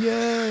 Oh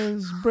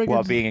yes,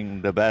 While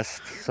being the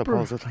best,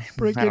 supposedly.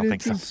 break I it don't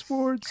think into so.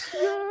 sports.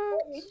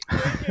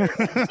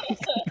 Yes.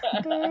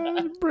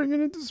 Bring it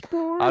into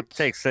sports. I'll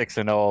take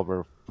 6-0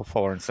 over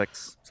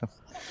 4-6. So.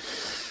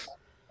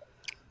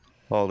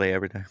 All day,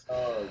 every day.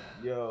 Oh,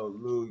 yo,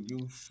 Lou,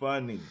 you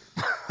funny.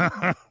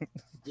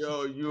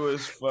 Yo, you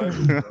is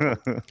funny.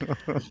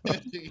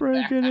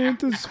 Break it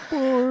into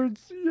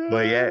sports. Yes.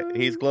 But yeah,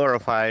 he's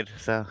glorified.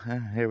 So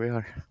here we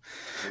are.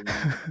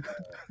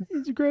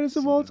 He's the greatest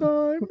of all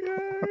time.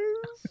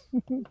 Yes.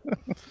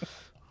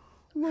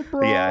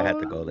 LeBron. Yeah, I had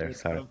to go there.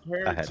 Sorry.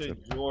 Compared I had to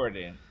to.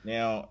 Jordan,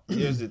 now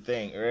here's the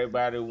thing: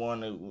 everybody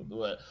want to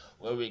what?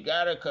 Well, we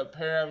gotta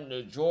compare him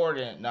to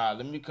Jordan. Nah,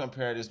 let me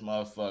compare this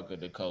motherfucker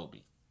to Kobe.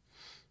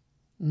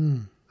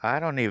 Mm. I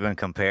don't even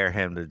compare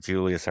him to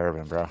Julius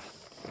Erving, bro.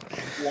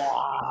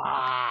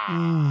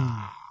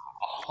 Wow.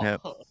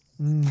 Yep.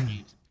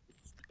 Mm.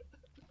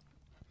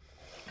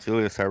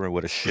 Julius Erving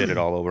would have shitted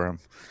all over him.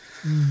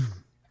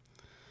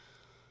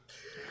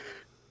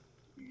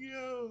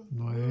 Yo,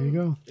 Well, there you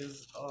go.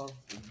 it's off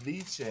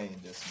the chain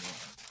this morning.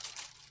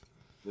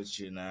 But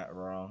you're not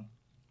wrong.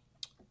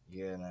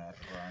 You're not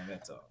wrong.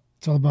 That's all.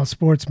 It's all about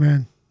sports,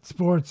 man.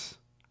 Sports.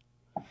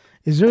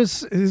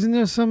 Isn't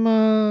there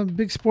some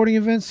big sporting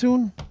event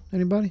soon?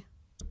 Anybody?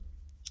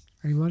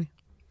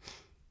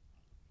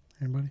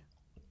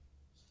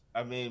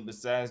 I mean,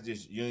 besides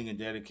this union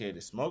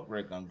dedicated smoke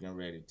break I'm getting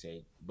ready to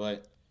take,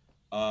 but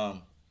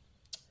not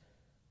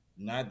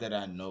that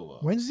I know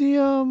of. When's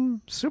the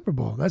Super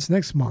Bowl? That's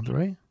next month,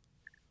 right?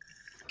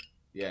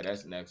 Yeah,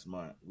 that's next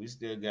month. We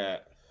still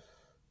got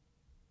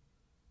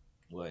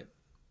a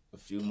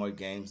few more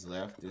games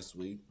left this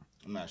week.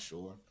 I'm not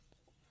sure.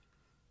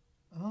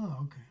 Oh,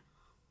 okay.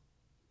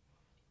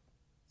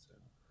 So,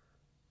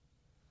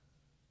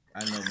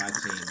 I know my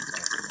team.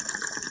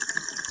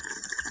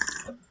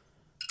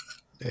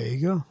 There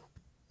you go.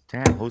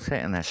 Damn, who's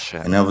hitting that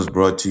shit? And that was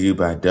brought to you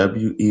by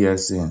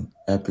WESN,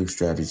 Epic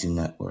Strategy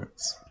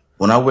Networks.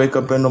 When I wake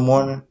up in the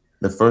morning,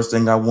 the first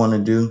thing I want to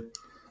do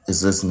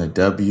is listen to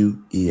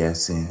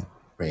WESN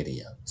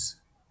radios.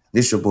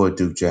 This your boy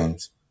Duke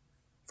James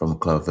from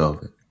Club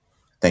Velvet.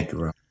 Thank you,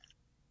 Rob.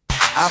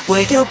 I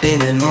wake up in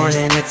the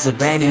morning, it's a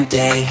brand new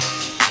day.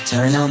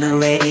 Turn on the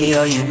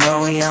radio, you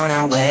know we on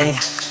our way.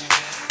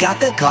 Got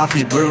the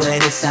coffee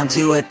brewing, it's time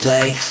to hit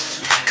play.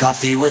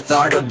 Coffee with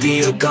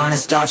RW, you're gonna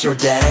start your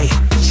day.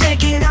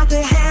 Checking out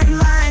the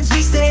headlines,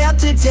 we stay up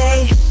to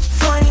date.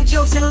 Funny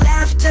jokes and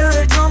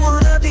laughter, don't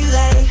wanna be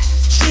late.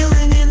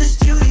 Chilling in the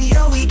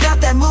studio, we got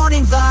that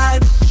morning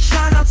vibe.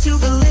 Shout out to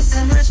the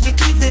listeners, we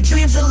keep the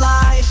dreams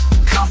alive.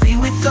 Coffee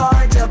with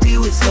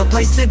RW, it's the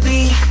place to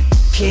be.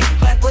 Kick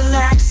back,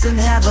 relax, and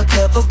have a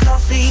cup of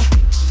coffee.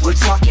 We're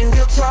talking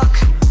real talk,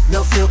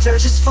 no filter,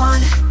 just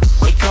fun.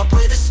 Wake up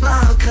with a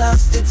smile,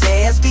 cause the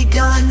day has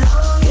begun.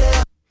 Oh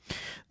yeah.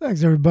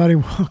 Thanks, everybody.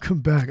 Welcome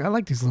back. I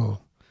like these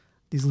little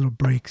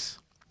breaks.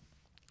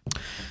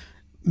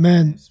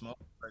 Man, Smoke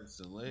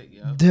breaks are lit,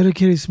 yo.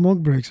 dedicated smoke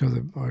breaks are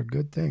a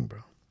good thing, bro.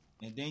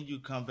 And then you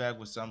come back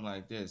with something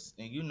like this,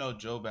 and you know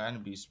Joe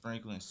Biden be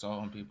sprinkling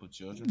salt on people's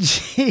children.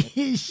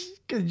 Jeez,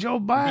 cause Joe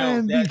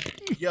Biden.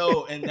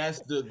 And that's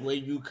the way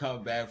you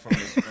come back from the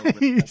smoke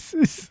break.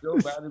 Joe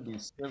Biden be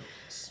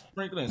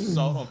sprinkling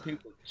salt on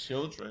people's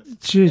children.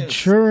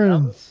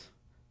 Children.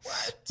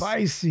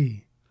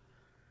 Spicy.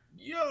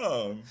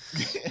 Yo.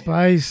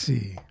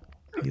 Spicy.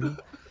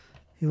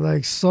 He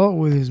likes salt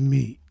with his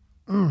meat.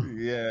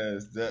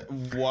 Yes.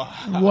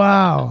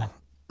 Wow.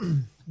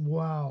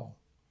 Wow.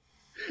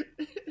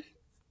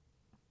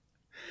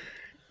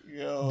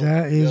 Yo,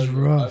 that is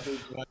rough. The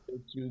other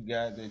one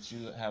that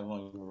you have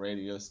on your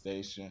radio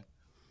station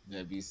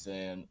that be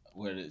saying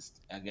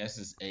I guess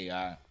it's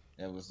AI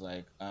that was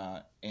like,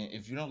 and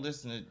if you don't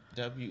listen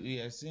to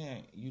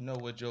WESN, you know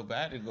what Joe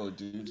Biden go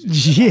do.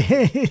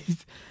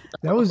 Yes.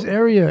 That was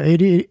Area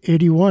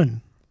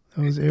 81.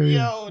 That was Area.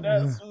 Yo,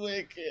 that's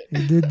wicked.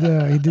 He did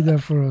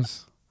that for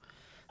us.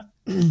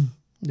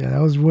 Yeah,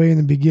 that was way in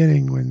the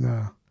beginning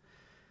when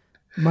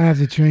might have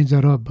to change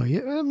that up, but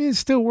yeah, I mean it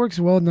still works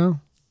well now.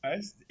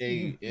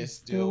 It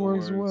still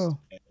works well.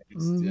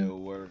 It still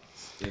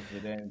works. If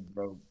it ain't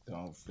broke,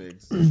 don't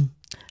fix it.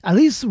 At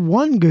least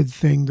one good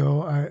thing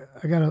though, I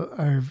gotta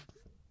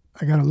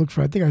look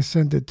for. I think I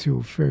sent it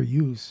to Fair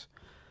Use.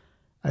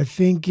 I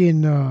think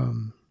in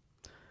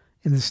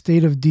the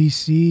state of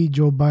DC,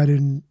 Joe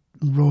Biden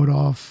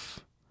wrote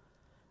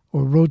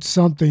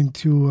something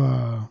to.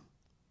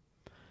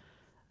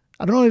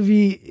 I don't know if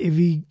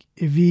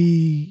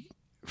he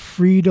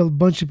freed a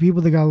bunch of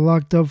people that got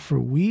locked up for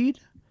weed,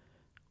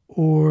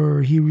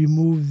 or he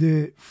removed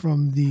it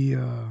from the.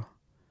 I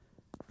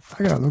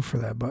gotta look for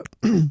that, but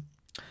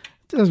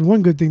that's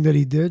one good thing that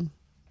he did.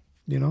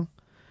 You know,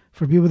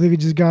 for people that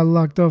just got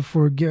locked up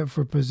for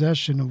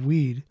possession of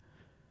weed,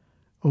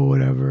 or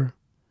whatever,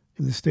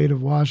 in the state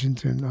of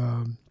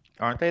Washington.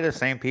 Aren't they the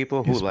same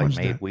people who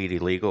made weed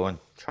illegal and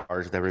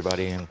charged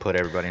everybody and put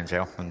everybody in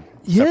jail and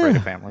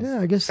separated families?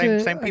 Yeah, I guess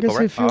same people,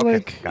 right? They feel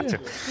like gotcha.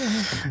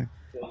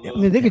 Yeah. I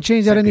mean, they could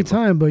change that any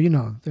time, but they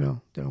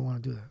don't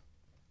want to do that.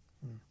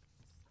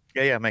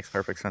 Yeah, it makes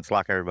perfect sense.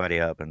 Lock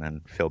everybody up and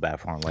then feel bad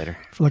for them later.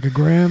 For like a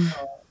gram.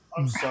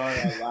 I'm sorry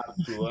I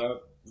locked you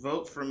up.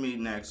 Vote for me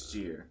next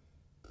year,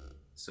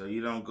 so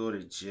you don't go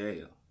to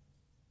jail.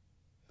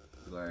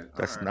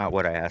 That's not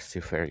what I asked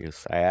you, Fair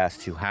Use. I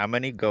asked you how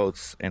many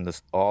goats in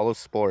all of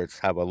sports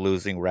have a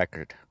losing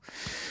record.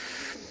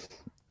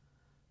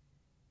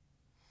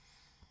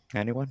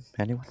 Anyone?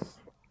 I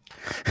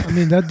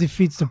mean, that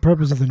defeats the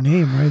purpose of the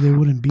name, right? There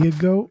wouldn't be a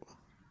goat.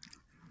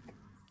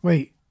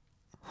 Wait,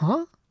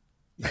 huh?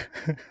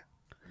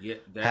 Yeah.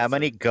 How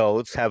many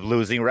goats have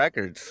losing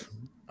records?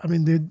 I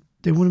mean,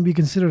 they wouldn't be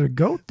considered a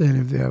goat then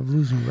if they have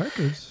losing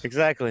records.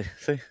 Exactly.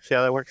 See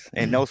how that works?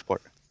 In no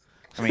sport.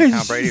 I mean,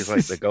 Tom Brady's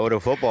like the GOAT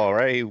of football,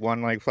 right? He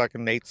won like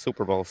fucking 8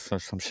 Super Bowls or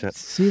some shit.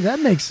 See, that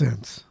makes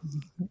sense.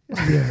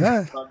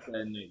 Yeah,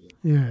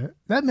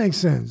 that makes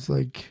sense.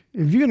 Like,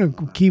 if you're going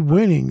to keep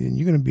winning, then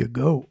you're going to be a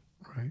GOAT,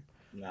 right?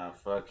 Nah,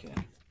 fuck him.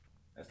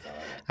 That's all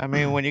I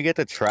mean, when you get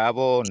to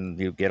travel and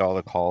you get all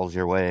the calls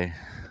your way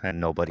and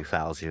nobody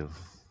fouls you.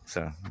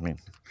 So, I mean,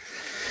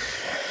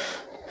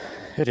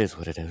 it is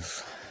what it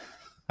is.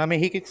 I mean,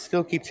 he could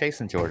still keep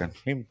chasing Jordan.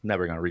 He's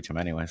never going to reach him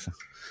anyway, so.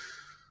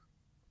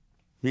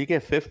 You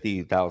get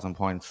 50,000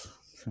 points.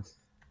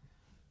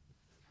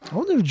 I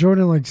wonder if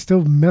Jordan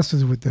still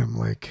messes with them.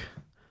 Like,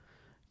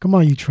 come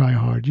on, you try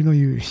hard. You know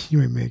you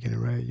ain't making it,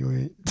 right? You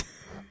ain't.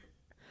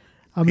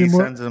 How many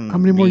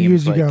more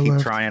years you got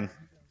left?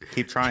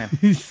 Keep trying.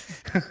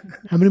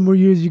 How many more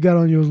years you got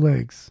on your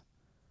legs?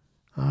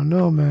 I don't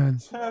know, man.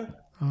 I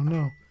don't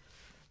know.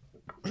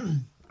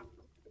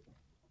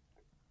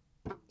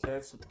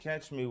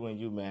 Catch me when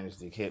you manage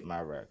to hit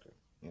my record.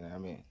 You know what I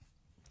mean?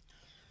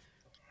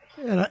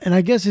 And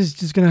I guess it's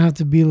just going to have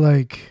to be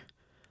like,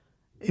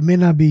 it may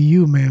not be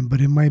you, man, but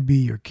it might be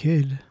your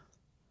kid.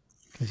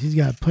 Because he's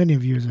got plenty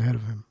of years ahead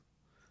of him.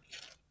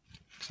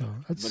 So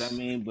that's,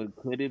 but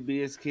could it be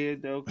his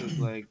kid, though? Because,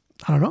 I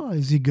don't know.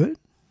 Is he good?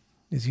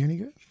 Is he any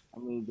good? I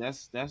mean,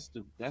 that's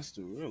the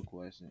real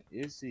question.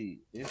 Is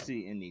he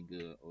any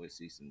good or is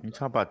he some? You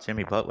talking about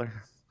Jimmy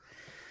Butler?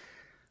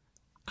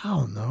 I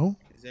don't know.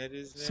 Is that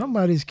his name?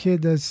 Somebody's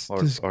kid that's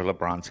or just.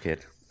 LeBron's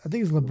kid. I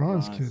think it's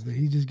LeBron's LeBron's kid that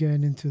he's just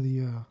getting into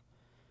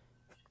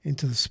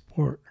the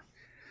sport.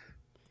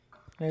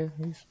 Yeah,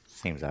 he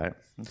seems alright.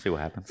 Let's see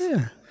what happens.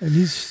 Yeah, and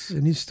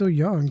he's still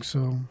young,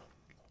 so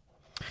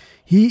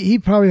he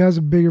probably has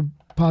a bigger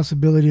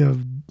possibility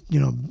of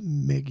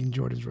making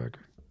Jordan's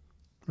record,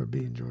 or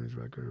being Jordan's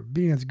record, or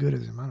being as good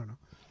as him. I don't know.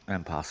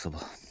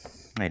 Impossible.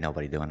 Ain't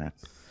nobody doing that.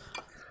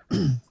 I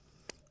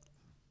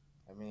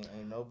mean,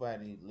 ain't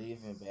nobody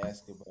leaving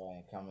basketball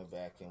and coming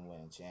back and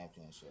winning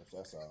championships.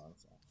 That's all I'm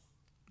saying.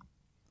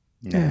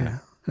 Yeah, and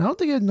I don't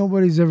think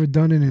nobody's ever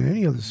done it in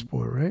any other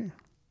sport, right?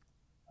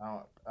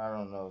 I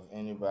don't know if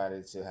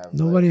anybody should have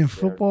Nobody in left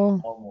their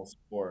football? normal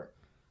sport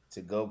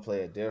to go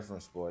play a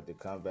different sport to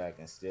come back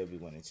and still be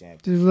winning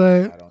championships. Just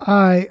like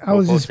I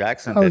was Bo just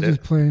Jackson I was did just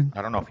it. playing.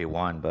 I don't know if he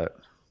won, but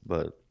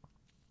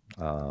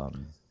I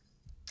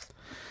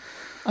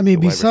mean, the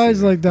wide besides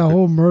receiver. like that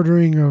whole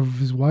murdering of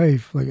his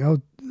wife, like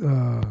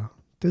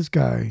this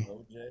guy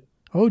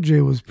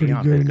OJ was pretty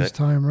Deion good did in his good.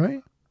 time,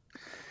 right?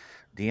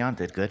 Deion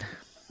did good.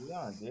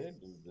 Deion did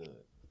do good.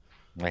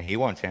 Like, he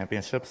won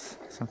championships.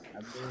 So. I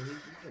mean, he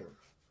did.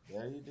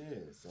 Yeah, he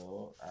did.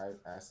 So I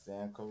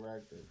stand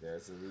corrected.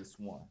 There's at least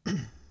one.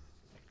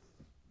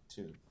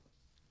 Two.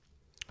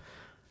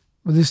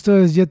 But there still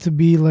has yet to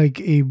be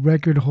like a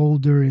record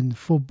holder in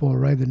football,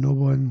 right? That no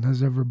one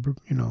has ever,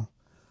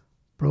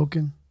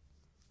 broken.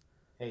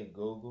 Hey,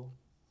 Google,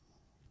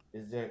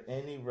 is there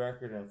any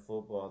record in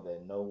football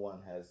that no one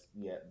has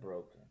yet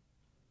broken?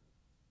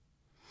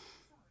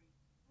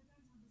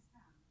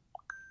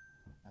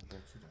 I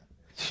bet you don't.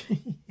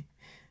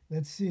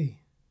 Let's see.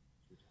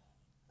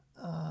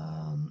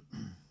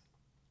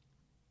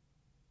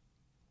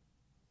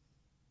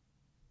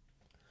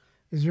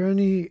 Is there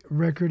any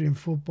record in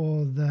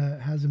football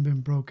that hasn't been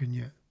broken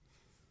yet?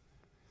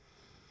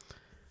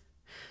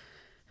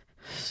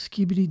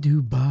 Skibbity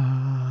doo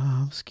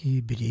bob,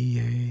 skibbity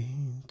yay.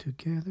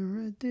 Together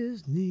at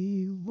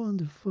Disney,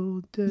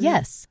 wonderful day.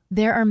 Yes,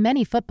 there are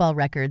many football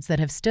records that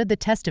have stood the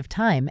test of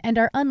time and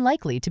are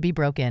unlikely to be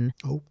broken.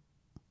 Oh.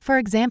 For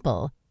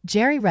example,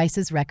 Jerry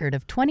Rice's record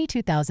of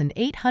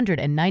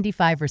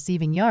 22,895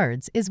 receiving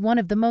yards is one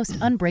of the most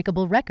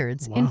unbreakable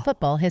records in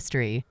football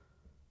history.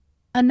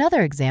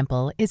 Another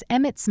example is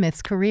Emmitt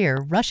Smith's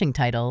career rushing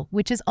title,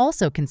 which is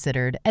also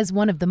considered as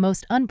one of the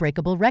most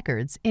unbreakable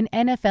records in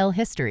NFL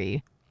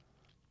history.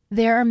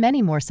 There are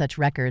many more such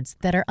records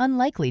that are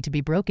unlikely to be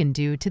broken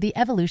due to the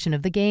evolution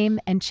of the game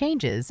and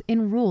changes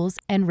in rules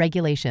and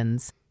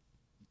regulations.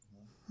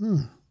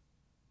 There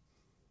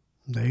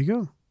you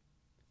go.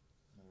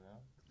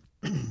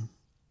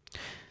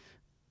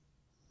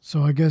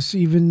 So I guess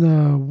even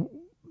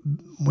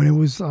when it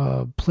was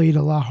played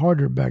a lot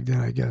harder back then,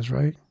 I guess,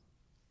 right?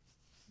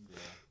 Yeah.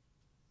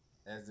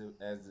 As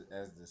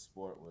the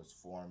sport was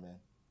forming,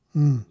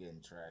 getting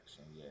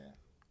traction, yeah.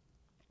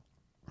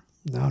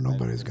 Now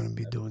nobody's going to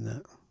be doing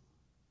that.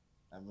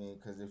 I mean,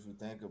 because if you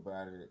think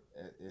about it,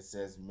 it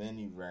says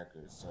many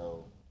records.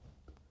 So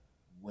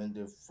when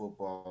did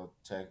football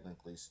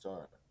technically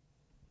start?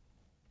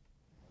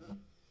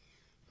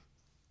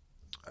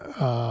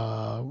 What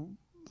are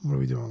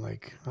we doing?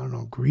 Like, I don't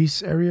know,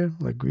 Greece area?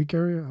 Like Greek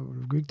area?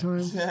 Greek time?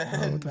 What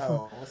the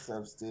No, fuck? what's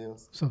up,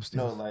 Steels? What's up, Steve?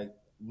 No, like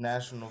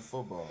national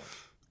football.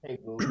 Hey,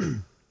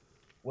 Google,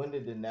 when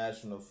did the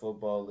National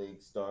Football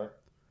League start?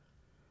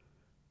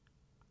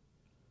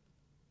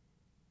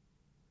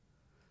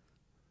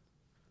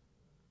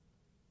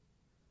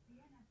 The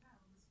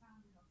NFL was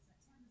founded on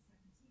September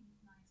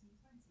 17th,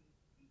 1920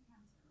 in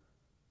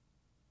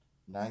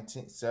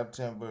Canton.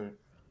 September,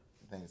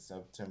 I think it's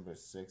September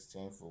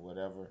 16th or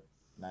whatever,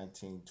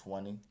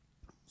 1920.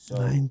 So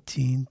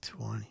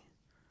 1920.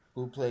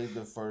 who played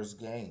the first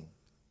game?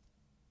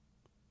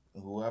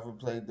 Whoever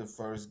played the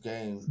first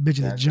game. Bet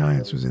you the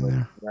Giants was in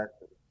there.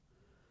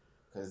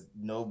 Because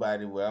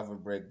nobody will ever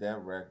break that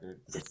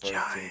record. The first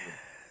Giants. Team,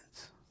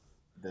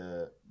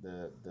 the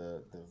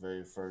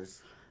very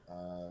first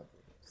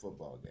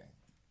football game.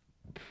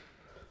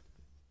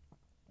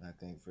 And I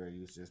think Fair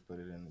Use just put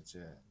it in the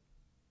chat.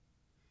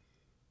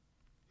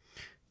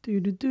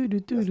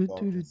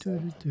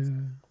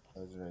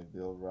 That's right.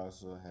 Bill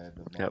Russell had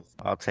the Yep, most.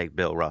 I'll take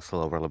Bill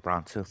Russell over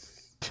LeBron too.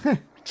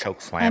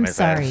 Choke slam I'm his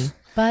sorry, ass.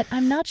 but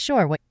I'm not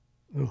sure what.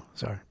 Oh,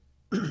 sorry.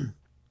 Bill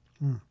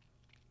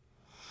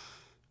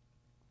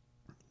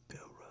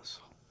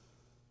Russell.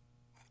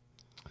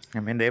 I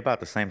mean, they're about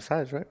the same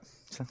size, right?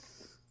 So,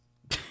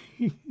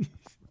 Hey,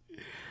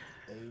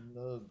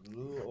 look,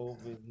 Lou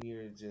over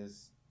here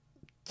just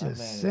my man is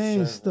Just serving-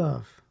 saying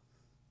stuff.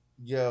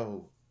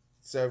 Yo,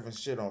 serving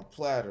shit on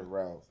platter,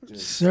 Ralph.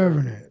 Just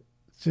Serving it.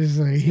 Just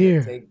like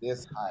here. Take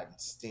this hot and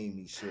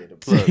steamy shit.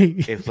 look,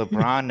 if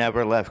LeBron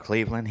never left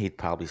Cleveland, he'd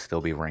probably still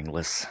be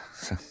ringless.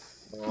 So,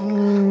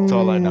 that's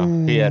all I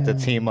know. He had to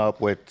team up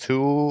with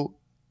 2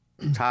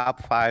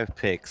 top 5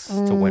 picks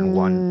to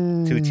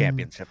win 2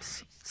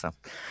 championships. So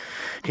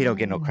he don't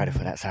get no credit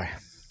for that. Sorry.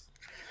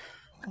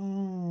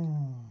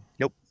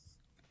 Nope.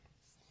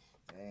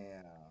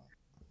 Damn.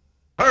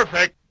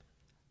 Perfect.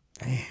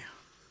 Damn.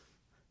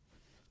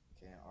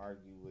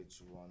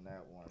 you on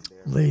that one.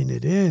 There, Laying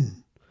it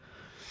in.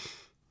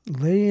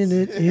 Laying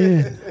it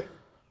in.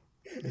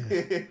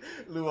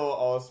 Lou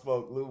all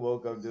spoke. Lou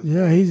woke up this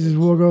Yeah, morning he just and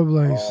woke up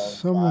like all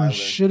someone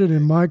silent. shitted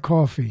in my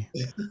coffee.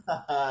 It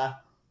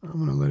I'm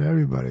gonna let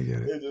everybody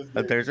get it. just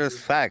But made they're me just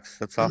facts.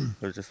 That's all.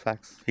 They're just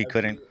facts. He I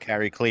couldn't mean-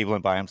 carry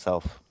Cleveland by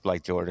himself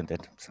like Jordan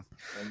did. So,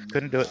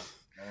 couldn't do it.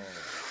 Oh,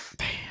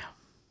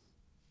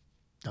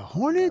 The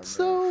Hornets,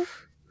 though.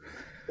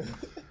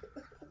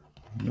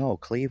 No,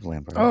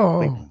 Cleveland, bro. Oh.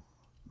 Cleveland.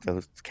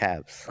 Those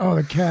Cavs. Oh,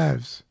 the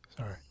Cavs.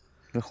 Sorry.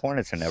 The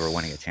Hornets are never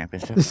winning a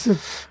championship.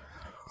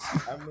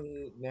 I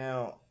mean,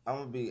 now I'm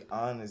gonna be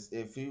honest.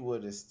 If he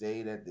would have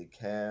stayed at the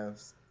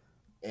Cavs,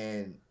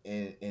 and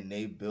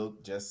they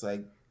built just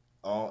like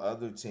all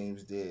other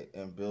teams did,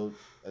 and built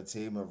a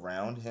team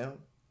around him,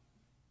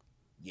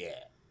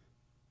 yeah,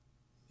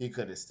 he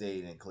could have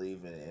stayed in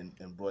Cleveland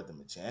and brought them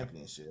a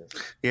championship.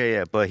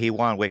 Yeah, but he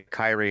won with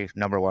Kyrie,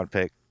 #1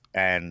 pick,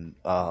 and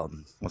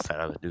what's that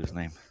other dude's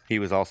name? He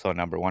was also a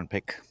 #1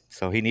 pick.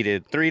 So he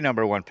needed 3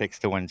 #1 picks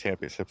to win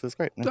championships. That's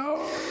great.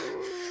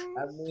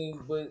 I mean,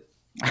 but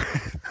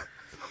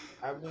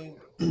I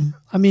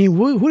mean,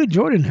 who did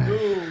Jordan have?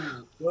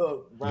 dude,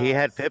 look, He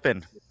had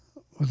Pippen.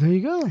 Well, there you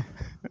go.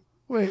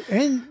 Wait,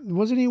 and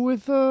wasn't he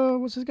with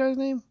what's this guy's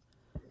name?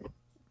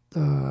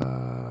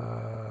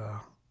 I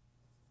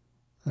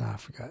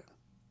forgot.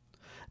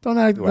 Don't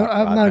act.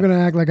 I'm not gonna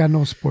act like I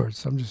know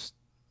sports. I'm just.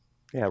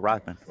 Yeah,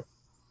 Rodman.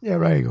 Yeah,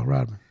 right. You go,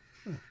 Rodman.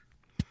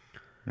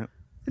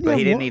 But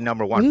he didn't need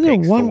 #1 Wasn't there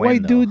picks one to win,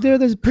 white though. dude there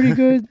that's pretty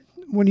good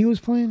when he was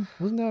playing?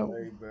 Wasn't that?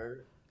 Larry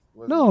Bird.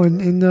 No,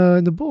 in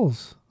the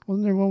Bulls.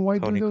 Wasn't there one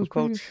white Tony dude that was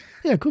pretty Kukoc?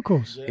 good? Yeah,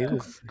 Kukos.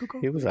 Yeah.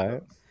 He was all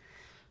right.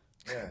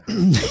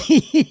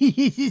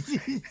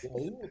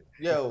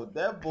 Yo,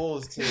 that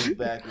Bulls team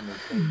back in the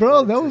day,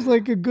 Bro, that was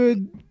like a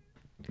good.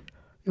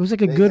 It was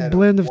like a they good had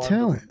blend of wonderful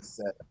talent.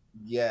 set.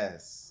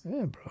 Yes,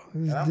 Yeah, bro.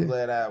 and I'm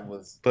glad I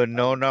was. But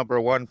no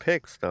 #1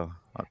 picks, though.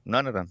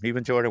 None of them.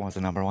 Even Jordan was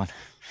a #1.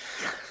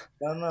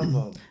 None of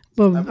them.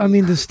 But I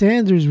mean, the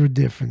standards were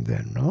different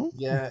then, no?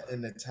 Yeah,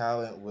 and the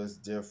talent was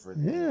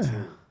different. Yeah. Too.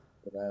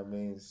 You know what I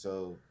mean?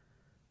 So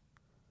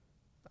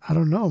I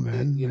don't know,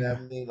 man. you know what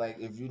I mean? Like,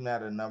 if you're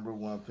not a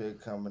 #1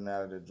 pick coming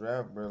out of the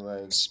draft, bro,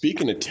 like,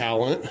 Speaking of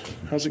talent,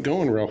 how's it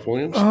going, Ralph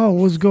Williams? Oh,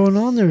 what's going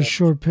on there,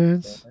 short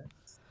pants?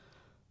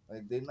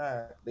 like they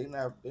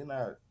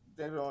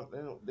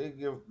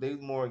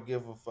more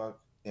give a fuck.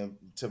 And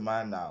to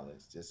my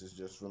knowledge, this is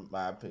just from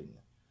my opinion.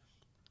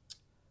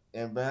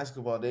 In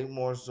basketball, they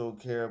more so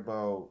care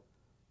about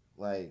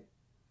like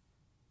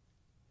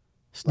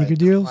Sneaker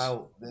deals?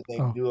 clout than they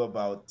do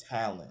about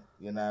talent.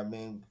 You know what I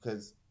mean?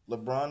 Because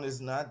LeBron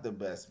is not the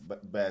best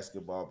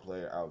basketball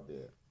player out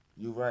there.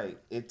 You're right.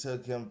 It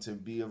took him to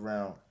be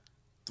around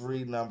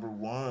 3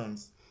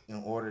 #1s in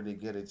order to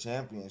get a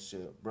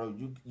championship. Bro,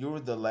 you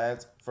were the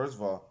last. First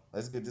of all,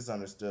 let's get this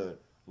understood.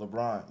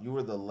 LeBron, you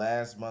were the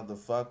last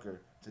motherfucker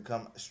to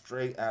come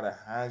straight out of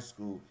high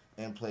school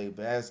and play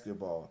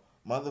basketball.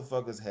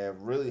 Motherfuckers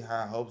have really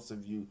high hopes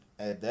of you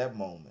at that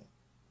moment.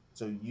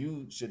 So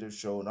you should have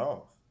shown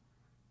off.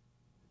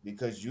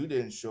 Because you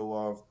didn't show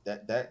off,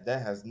 that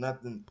has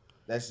nothing.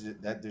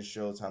 That just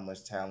shows how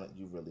much talent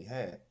you really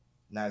had.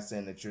 Not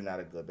saying that you're not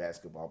a good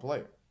basketball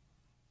player.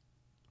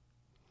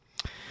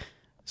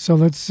 So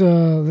let's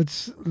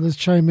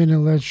chime in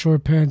and let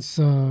Short Pants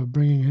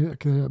bring in.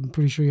 Cause I'm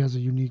pretty sure he has a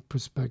unique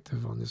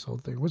perspective on this whole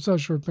thing. What's up,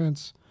 Short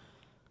Pants?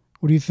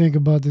 What do you think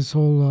about this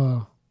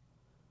whole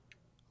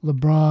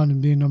LeBron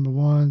and being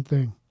 #1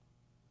 thing?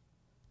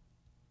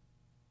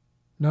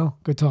 No,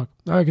 good talk.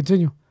 All right,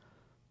 continue.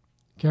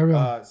 Carry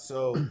on.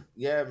 So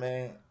yeah,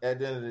 man. At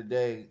the end of the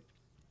day,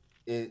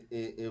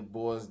 it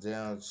boils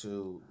down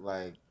to,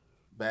 like,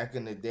 back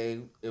in the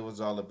day, it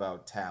was all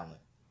about talent,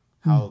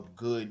 how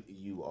good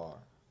you are.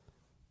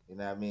 You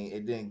know what I mean?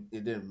 It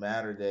didn't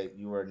matter that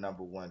you were a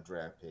 #1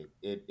 draft pick.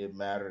 It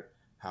mattered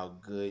how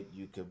good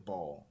you could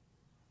ball.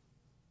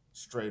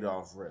 Straight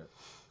off rip.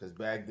 Because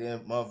back then,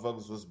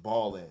 motherfuckers was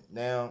balling.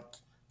 Now,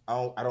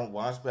 I don't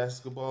watch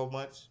basketball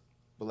much,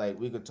 but like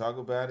we could talk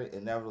about it,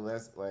 and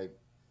nevertheless, like,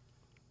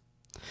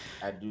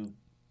 I do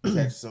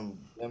catch some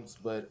glimpses.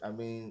 But I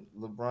mean,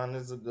 LeBron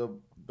is a good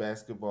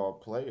basketball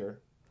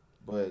player,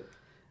 but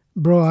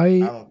Bro, I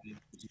don't think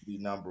he should be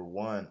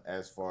 #1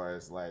 as far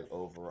as like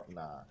overall.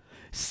 Nah,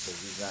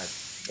 because he's not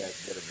that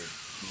good of a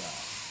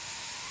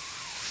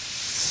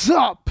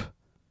Sup?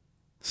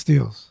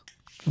 Steals.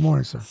 Good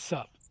morning, sir.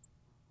 Sup?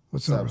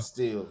 What's up, sub bro?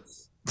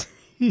 steals.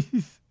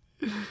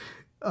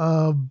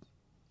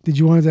 Did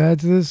you want to add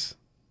to this?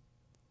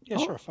 Yeah,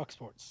 sure. Fuck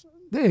sports.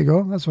 There you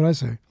go. That's what I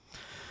say.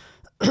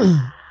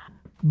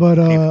 But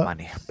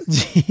Money.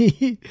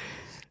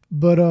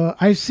 but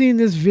I've seen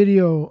this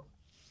video.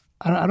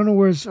 I don't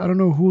know I don't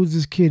know who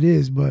this kid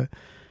is, but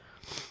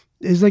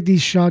it's like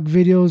these shock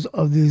videos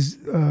of this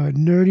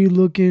nerdy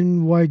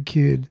looking white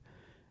kid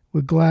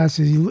with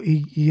glasses.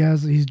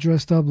 He's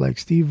dressed up like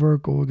Steve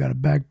Urkel, got a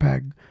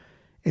backpack,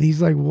 and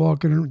he's like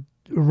walking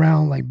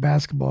around like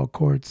basketball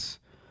courts,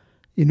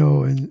 you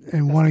know,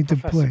 and wanting to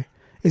play.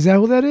 Is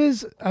that what that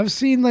is? I've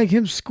seen like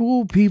him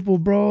school people,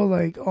 bro.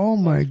 Like, oh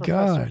my His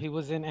professor, god. he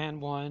was in and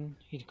one.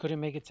 He couldn't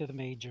make it to the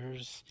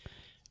majors.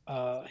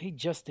 He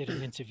just did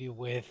an interview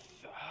with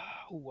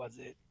who was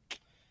it?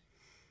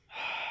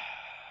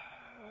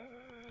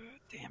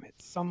 Damn it,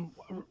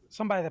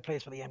 somebody that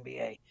plays for the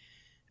NBA,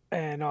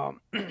 and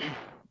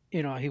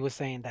he was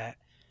saying that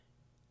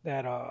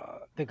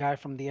the guy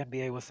from the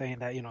NBA was saying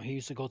that he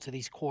used to go to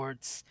these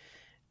courts,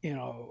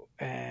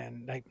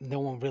 and like no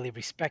one really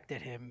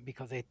respected him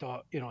because they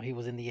thought he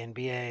was in the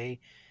NBA,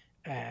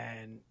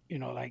 and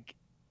like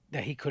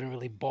that he couldn't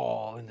really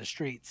ball in the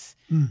streets,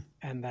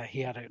 and that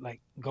he had to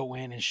like go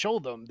in and show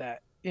them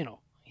that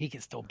he can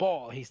still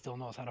ball, he still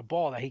knows how to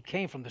ball, that he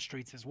came from the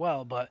streets as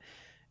well, but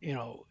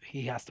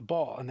he has to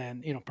ball. And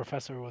then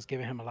professor was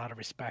giving him a lot of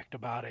respect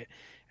about it,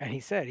 and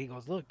he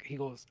goes, look,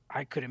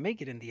 I couldn't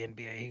make it in the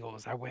NBA. He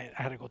goes, I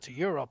had to go to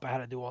Europe, I had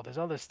to do all this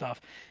other stuff.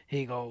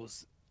 He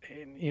goes,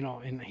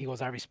 and he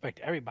goes, I respect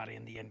everybody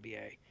in the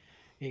NBA.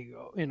 He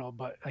go,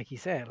 but like he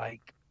said,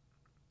 like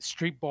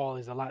street ball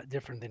is a lot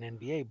different than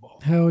NBA ball.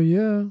 Hell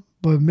yeah.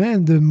 But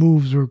man, the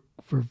moves were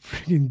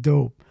freaking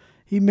dope.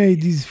 He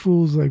made these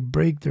fools like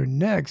break their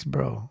necks,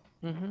 bro.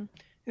 Mm-hmm.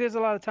 There's a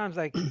lot of times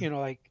like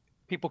like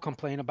people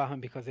complain about him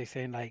because they're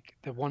saying like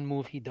the one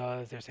move he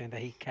does, they're saying that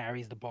he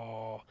carries the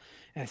ball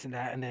and this and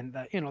that, and then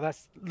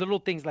that's little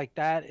things like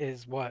that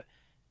is what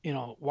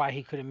why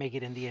he couldn't make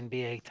it in the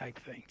NBA type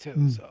thing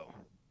too. So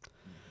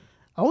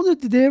I wonder,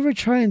 did they ever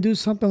try and do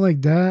something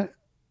like that?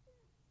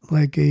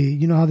 Like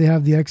how they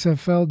have the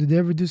XFL? Did they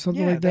ever do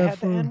something like that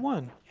for? The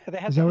N1. Yeah, they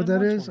had is the that what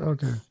that N1 is?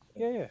 Okay. tournaments.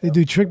 Yeah. They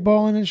do trick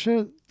balling and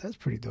shit. That's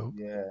pretty dope.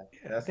 Yeah,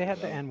 They had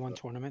the N1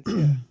 tournaments.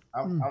 Yeah.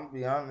 I'm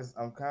be honest.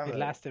 I'm kind It of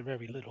lasted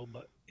very little,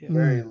 but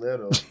very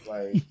little.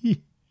 Like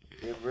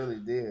it really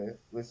did,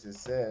 which is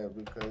sad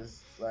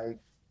because like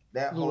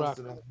that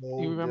hosted a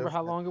whole. You remember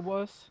how long it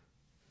was?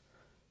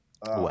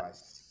 What?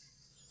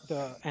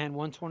 The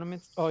N1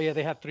 tournaments. Oh yeah,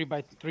 they have 3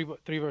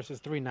 versus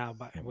 3 now,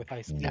 but with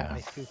Ice Cube. Yeah.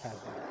 Ice Cube has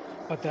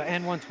that. But the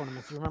N1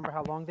 tournaments. You remember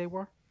how long they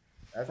were?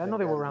 I know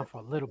they were around for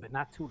a little bit,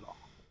 not too long.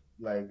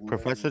 Like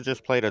Professor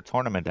just played a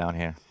tournament down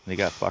here. He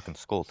got fucking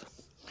schooled.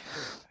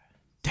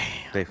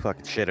 Damn. They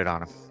fucking shitted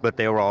on him. But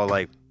they were all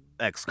like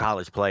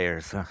ex-college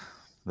players.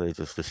 They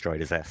just destroyed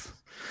his ass.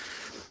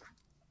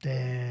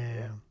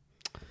 Damn.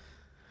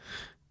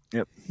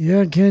 Yep.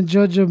 Yeah, can't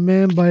judge a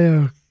man by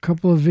a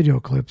couple of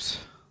video clips.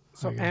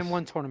 So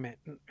N1 tournament,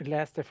 it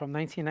lasted from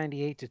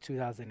 1998 to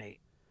 2008.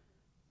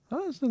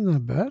 Oh, that's not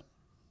that bad.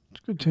 It's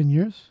a good 10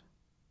 years.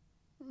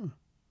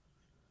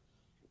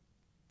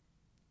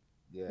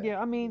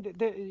 Yeah, I mean,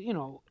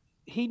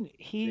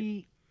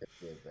 he.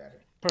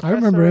 I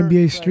remember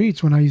NBA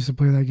Streets when I used to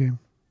play that game.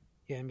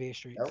 Yeah, NBA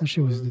Streets. That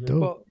shit was the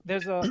dope. Well,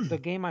 there's the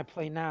game I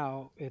play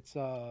now. It's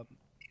I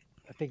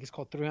think it's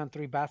called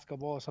 3-on-3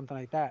 basketball or something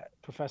like that.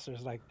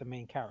 Professor's like the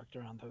main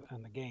character on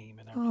the game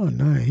and everything. Oh,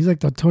 nice. He's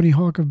like the Tony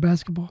Hawk of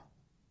basketball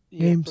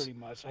games. Pretty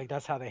much. Like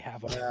that's how they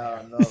have him.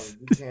 No,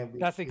 you can't be.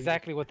 That's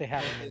exactly what they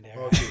have him in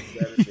there.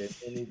 Better than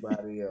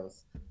anybody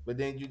else. But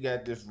then you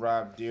got this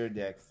Rob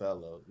Deerdeck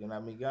fellow. You know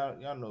what I mean?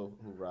 Y'all know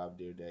who Rob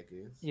Deerdeck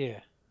is. Yeah.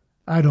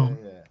 I don't,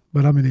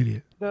 but I'm an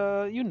idiot.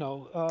 I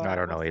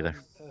don't know either.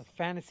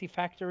 Fantasy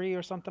Factory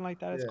or something like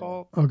that it's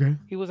called. Okay.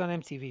 He was on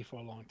MTV for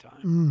a long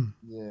time.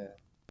 Yeah.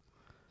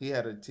 He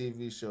had a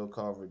TV show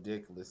called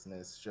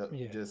Ridiculousness,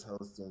 just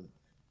hosting,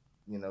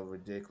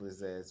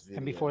 ridiculous ass videos.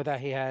 And before that,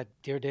 he had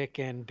Deer Dick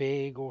and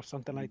Big or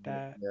something like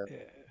that. Yep. Yeah.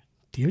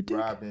 Deer Dick?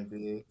 Robin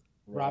Big.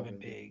 Robin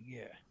Big,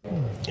 yeah.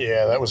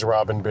 Yeah, that was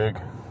Robin Big.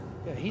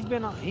 Yeah, he's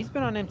been on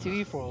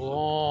MTV for a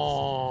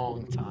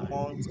long time.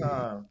 Long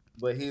time.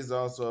 But he's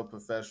also a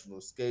professional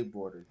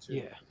skateboarder too.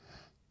 Yeah.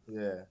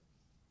 Yeah,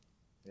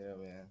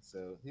 man.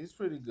 So he's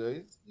pretty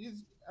good.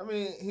 He's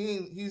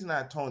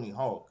not Tony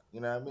Hawk.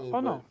 You know what I mean? Oh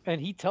no, and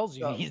he tells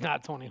you he's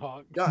not Tony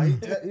Hawk. No,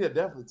 he'll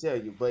definitely tell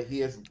you. But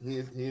he's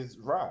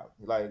Rob.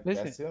 Like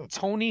listen, that's him.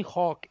 Tony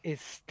Hawk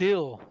is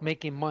still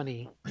making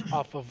money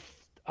off of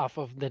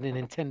the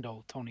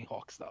Nintendo Tony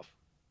Hawk stuff.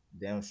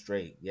 Damn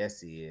straight.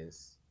 Yes, he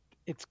is.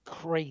 It's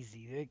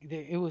crazy.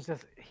 It was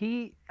just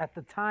at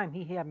the time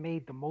he had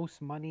made the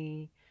most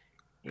money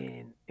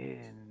in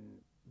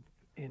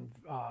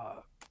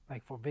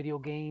like for video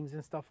games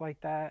and stuff like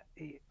that.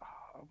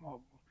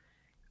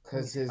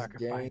 Because his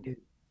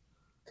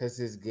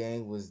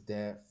game was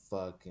that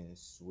fucking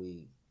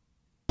sweet.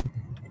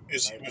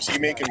 Was he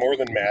making more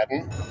than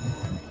Madden?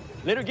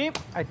 Later game?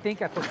 I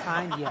think at the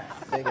time,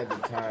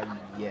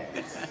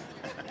 yes.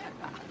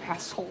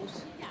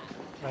 Assholes.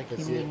 Like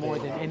he made more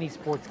than any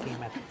sports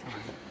game at the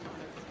time.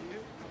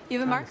 You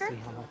have a marker? See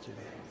how much it is.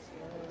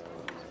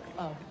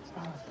 Oh.